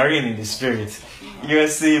a marine in the spirit. You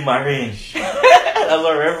see marine. That's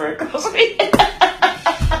what Reverend calls me.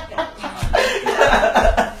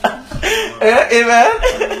 Amen.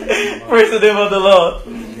 Praise the name of the Lord.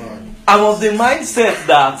 I'm of the mindset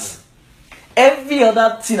that every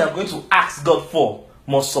other thing I'm going to ask God for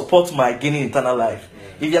must support my gaining eternal life.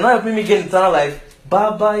 If you're not helping me gain eternal life,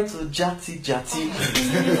 bye bye to Jati.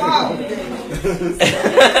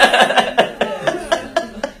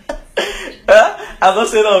 I'm not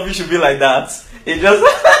saying all of you should be like that. It just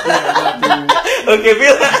okay, be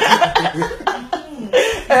like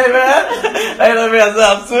Amen. I love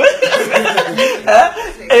yourself too.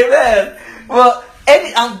 Amen. Well,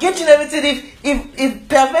 I'm getting everything. If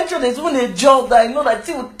peradventure there's even a job that I know that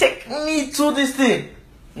it will take me to this thing.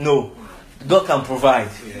 No, God can provide.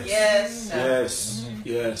 Yes. Yes.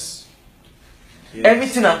 Yes. Yes.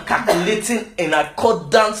 Everything I'm calculating in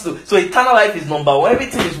accordance to. So eternal life is number one.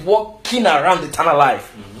 Everything is working around eternal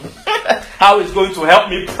life. How it's going to help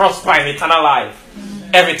me prosper in eternal life.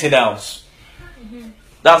 Everything else.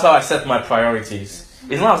 That's how I set my priorities.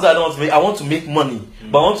 It's not as though I want to make money.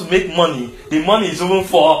 But I want to make money. The money is even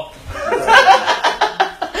for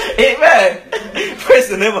Amen. Praise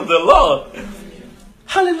the name of the Lord.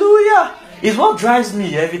 Hallelujah. It's what drives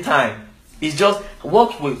me every time. It's just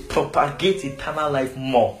what will propagate eternal life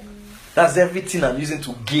more. That's everything I'm using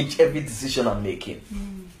to gauge every decision I'm making.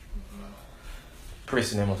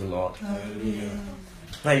 Praise the name of the Lord. Hallelujah.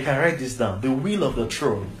 Now you can write this down. The will of the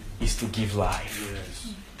throne is to give life.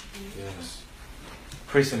 Yes. Yes.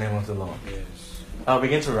 Praise the name of the Lord. Yes. I'll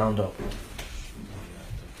begin to round up.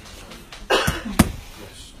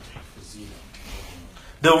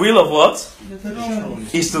 The will of what?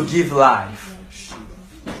 Is to give life.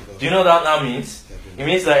 Do you know what that now means? It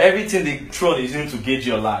means that everything the throne is going to gauge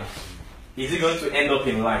your life. Is it going to end up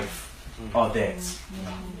in life or death?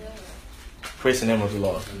 Praise the name of the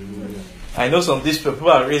Lord. I know some of these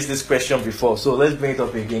people have raised this question before, so let's bring it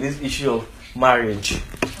up again. This issue of marriage.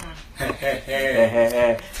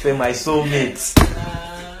 Say my soulmate.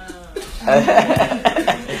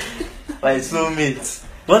 My soulmate.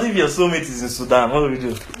 What if your soulmate is in Sudan? What will you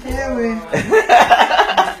do?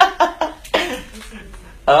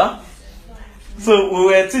 Huh? So we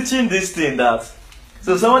were teaching this thing that.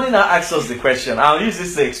 So somebody now asked us the question. I'll use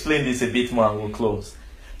this to explain this a bit more and we'll close.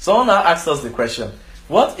 Someone now asked us the question.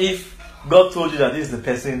 What if God told you that this is the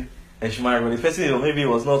person that you marry, but the person maybe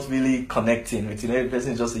was not really connecting with you? Maybe the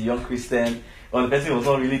person is just a young Christian, or the person was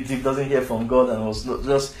not really deep, doesn't hear from God, and was not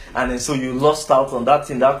just, and then so you lost out on that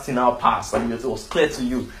thing now passed, and it was clear to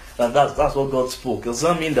you that that's what God spoke. Does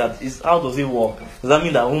that mean that how does it work? Does that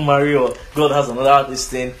mean that won't marry or God has another this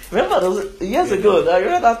thing? Remember years ago, I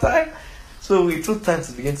remember that time? So we took time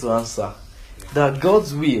to begin to answer that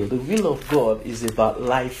God's will, the will of God, is about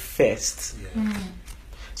life first.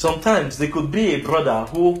 Sometimes there could be a brother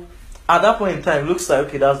who, at that point in time, looks like,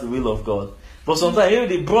 okay, that's the will of God. But sometimes,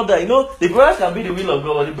 the brother can be the will of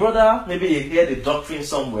God, but the brother, maybe he heard the doctrine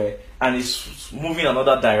somewhere, and is moving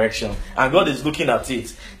another direction. And God is looking at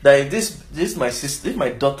it. That if my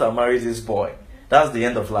daughter marries this boy, that's the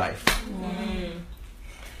end of life.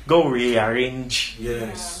 Go rearrange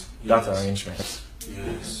that arrangement.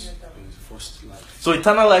 Yes. First life. So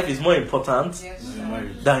eternal life is more important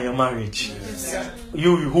than your marriage.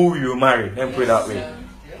 Who you marry, let me put it that way.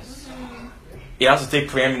 It has to take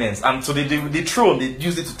preeminence. And so the throne, they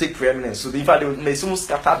use it to take preeminence. So in fact, they may soon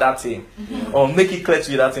scatter that thing. Or make it clear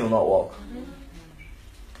to you that thing will not work.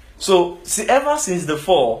 So, ever since the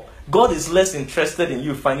fall, God is less interested in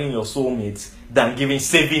you finding your soulmate than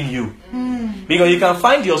saving you. Because you can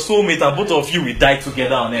find your soulmate and both of you will die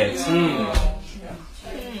together on earth.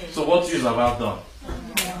 So what use have I done?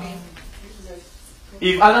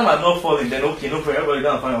 If Adam had not fallen, then okay, no problem, everybody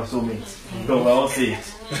can find your soulmate. Because we're all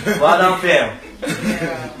saved. But Adam fell.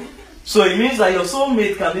 So it means that your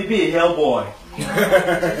soulmate can be a hellboy.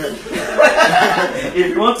 If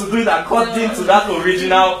you want to do it according to that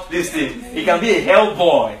original this thing, it can be a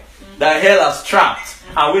hellboy that hell has trapped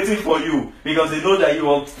and waiting for you because they know that you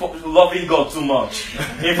are loving God too much.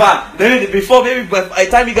 In fact, maybe by the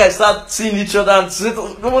time you guys start seeing each other and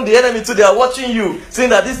even the enemy too, they are watching you, saying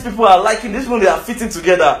that these people are liking this one, they are fitting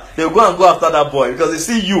together. They will go after that boy because they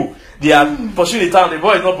see you. They are pursuing eternal. The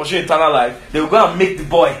boy is not pursuing eternal life. They will go and make the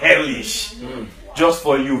boy hellish just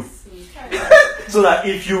for you. So that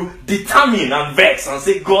if you determine and vex and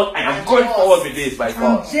say, God, I am going forward with this by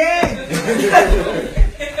God.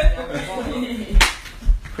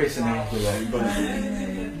 Praise the name of the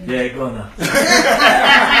Lord. Yeah, go on now.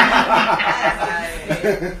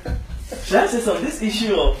 Should I say something? This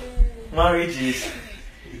issue of marriage is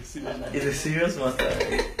a serious matter.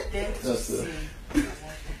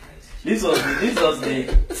 This was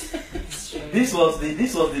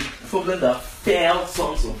the problem that failed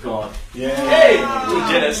sons of God. Hey,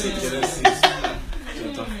 Genesis.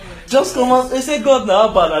 Just come on, they say God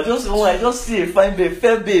now, but I just see a fine babe,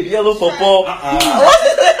 fair babe, yellow purple.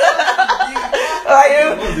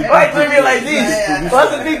 Why do me like this?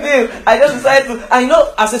 What's the big deal? I just decided to. I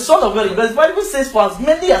know as a son of God, because the Bible says, for as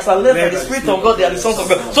many as are led by the Spirit of God, they are the sons of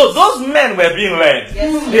God. So those men were being led.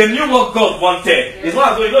 They knew what God wanted. It's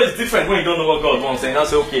not as though it's different when you don't know what God wants and you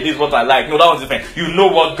say, okay, this is what I like. No, that one's different. You know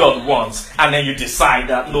what God wants, and then you decide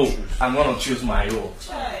that no, I'm going to choose my own.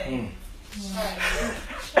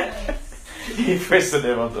 Praise the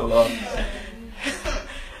name of the Lord.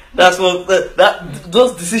 That's what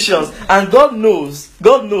those decisions, and God knows.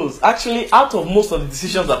 Actually, out of most of the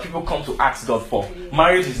decisions that people come to ask God for,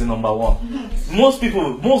 marriage is the number one. Most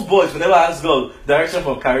boys will never ask God direction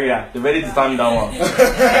for career. They already determined that one.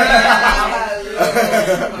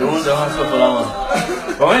 They won't ask God for that one.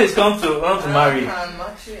 But when it comes to marry,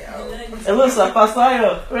 hello sir, Pastor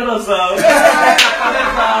Ayo, hello sir.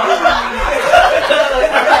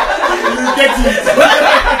 You get it.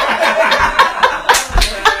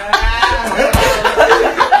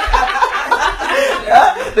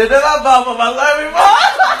 They never bow for my life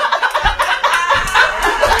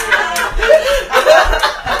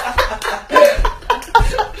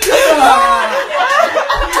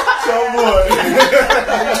Some boy.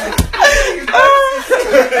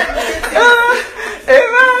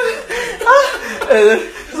 Amen.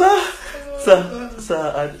 So,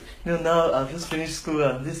 now I've just finished school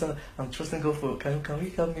and this. I'm trusting God for. Can we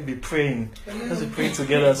help me be praying? Let's be praying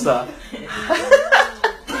together, sir.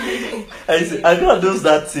 I God knows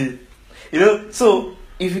that thing. So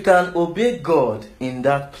if you can obey God in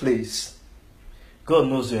that place, God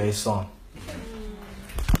knows you're a son.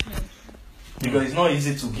 Because it's not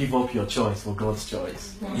easy to give up your choice for God's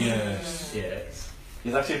choice. Yes.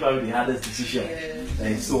 It's actually probably the hardest decision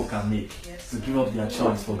that a soul can make, to give up their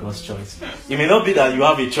choice for God's choice. It may not be that you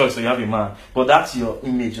have a choice or you have a man, but that's your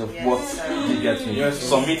image of what you get me. Yes.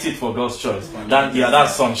 Submit it for God's choice.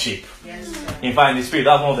 That's sonship. In fact, in the spirit,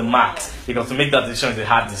 that's one of the marks. Because to make that decision is a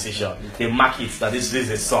hard decision. They mark it that this is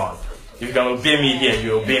a son. If you can obey me here,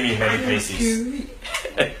 you obey me in many places.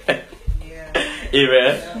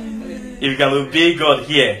 Amen. If you can obey God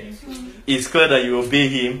here, it's clear that you obey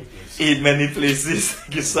Him in many places.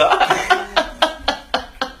 Thank you, sir.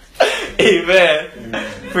 Amen.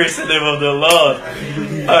 Praise the name of the Lord.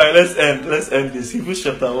 Alright, let's end this. Hebrews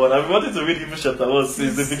chapter 1. I've wanted to read Hebrews chapter 1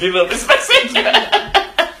 since the beginning of this message.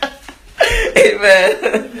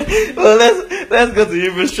 Amen. Well, let's go to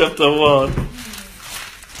Hebrews chapter 1.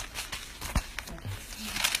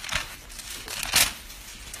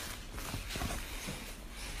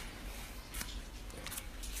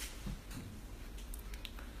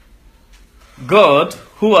 God,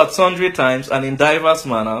 who at sundry times and in diverse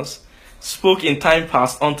manners spoke in time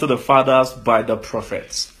past unto the fathers by the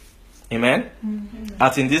prophets. Amen? Mm-hmm.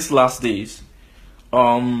 As in these last days. I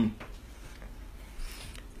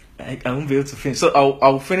won't be able to finish. So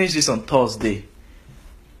I'll finish this on Thursday.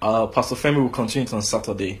 Pastor Femi will continue it on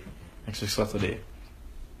Saturday. Actually, Saturday.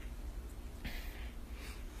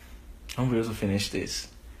 I won't be able to finish this.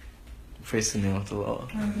 Praise the name of the Lord.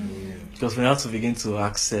 Mm-hmm. Because we have to begin to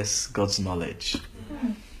access God's knowledge.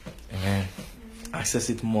 Mm-hmm. Amen. Access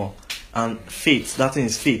it more. And faith, that thing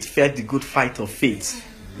is faith. Fight the good fight of faith.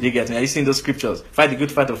 Do you get me? Are you seeing those scriptures? Fight the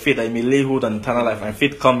good fight of faith that you may lay hold on eternal life, and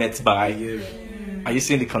faith cometh by. Are you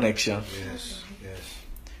seeing the connection? Yes.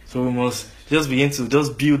 So we must just begin to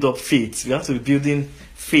just build up faith. We have to be building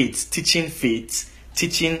faith, teaching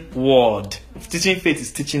word. Teaching faith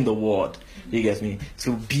is teaching the word. You get me?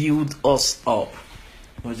 To build us up.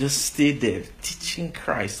 We'll just stay there, teaching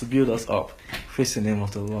Christ to build us up. Praise the name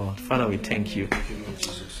of the Lord. Father, we thank you.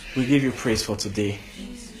 We give you praise for today.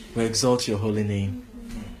 We exalt your holy name.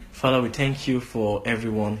 Father, we thank you for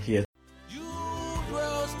everyone here. You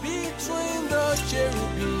dwells between the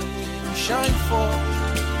cherubim, shine forth.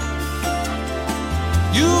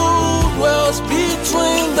 You dwells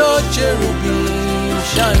between the cherubim,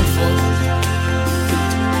 shine forth.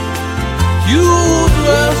 You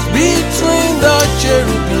dwells between the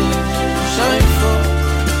cherubim, shine forth.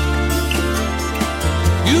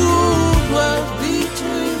 You dwells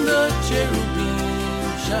between the cherubim,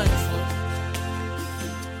 shine forth.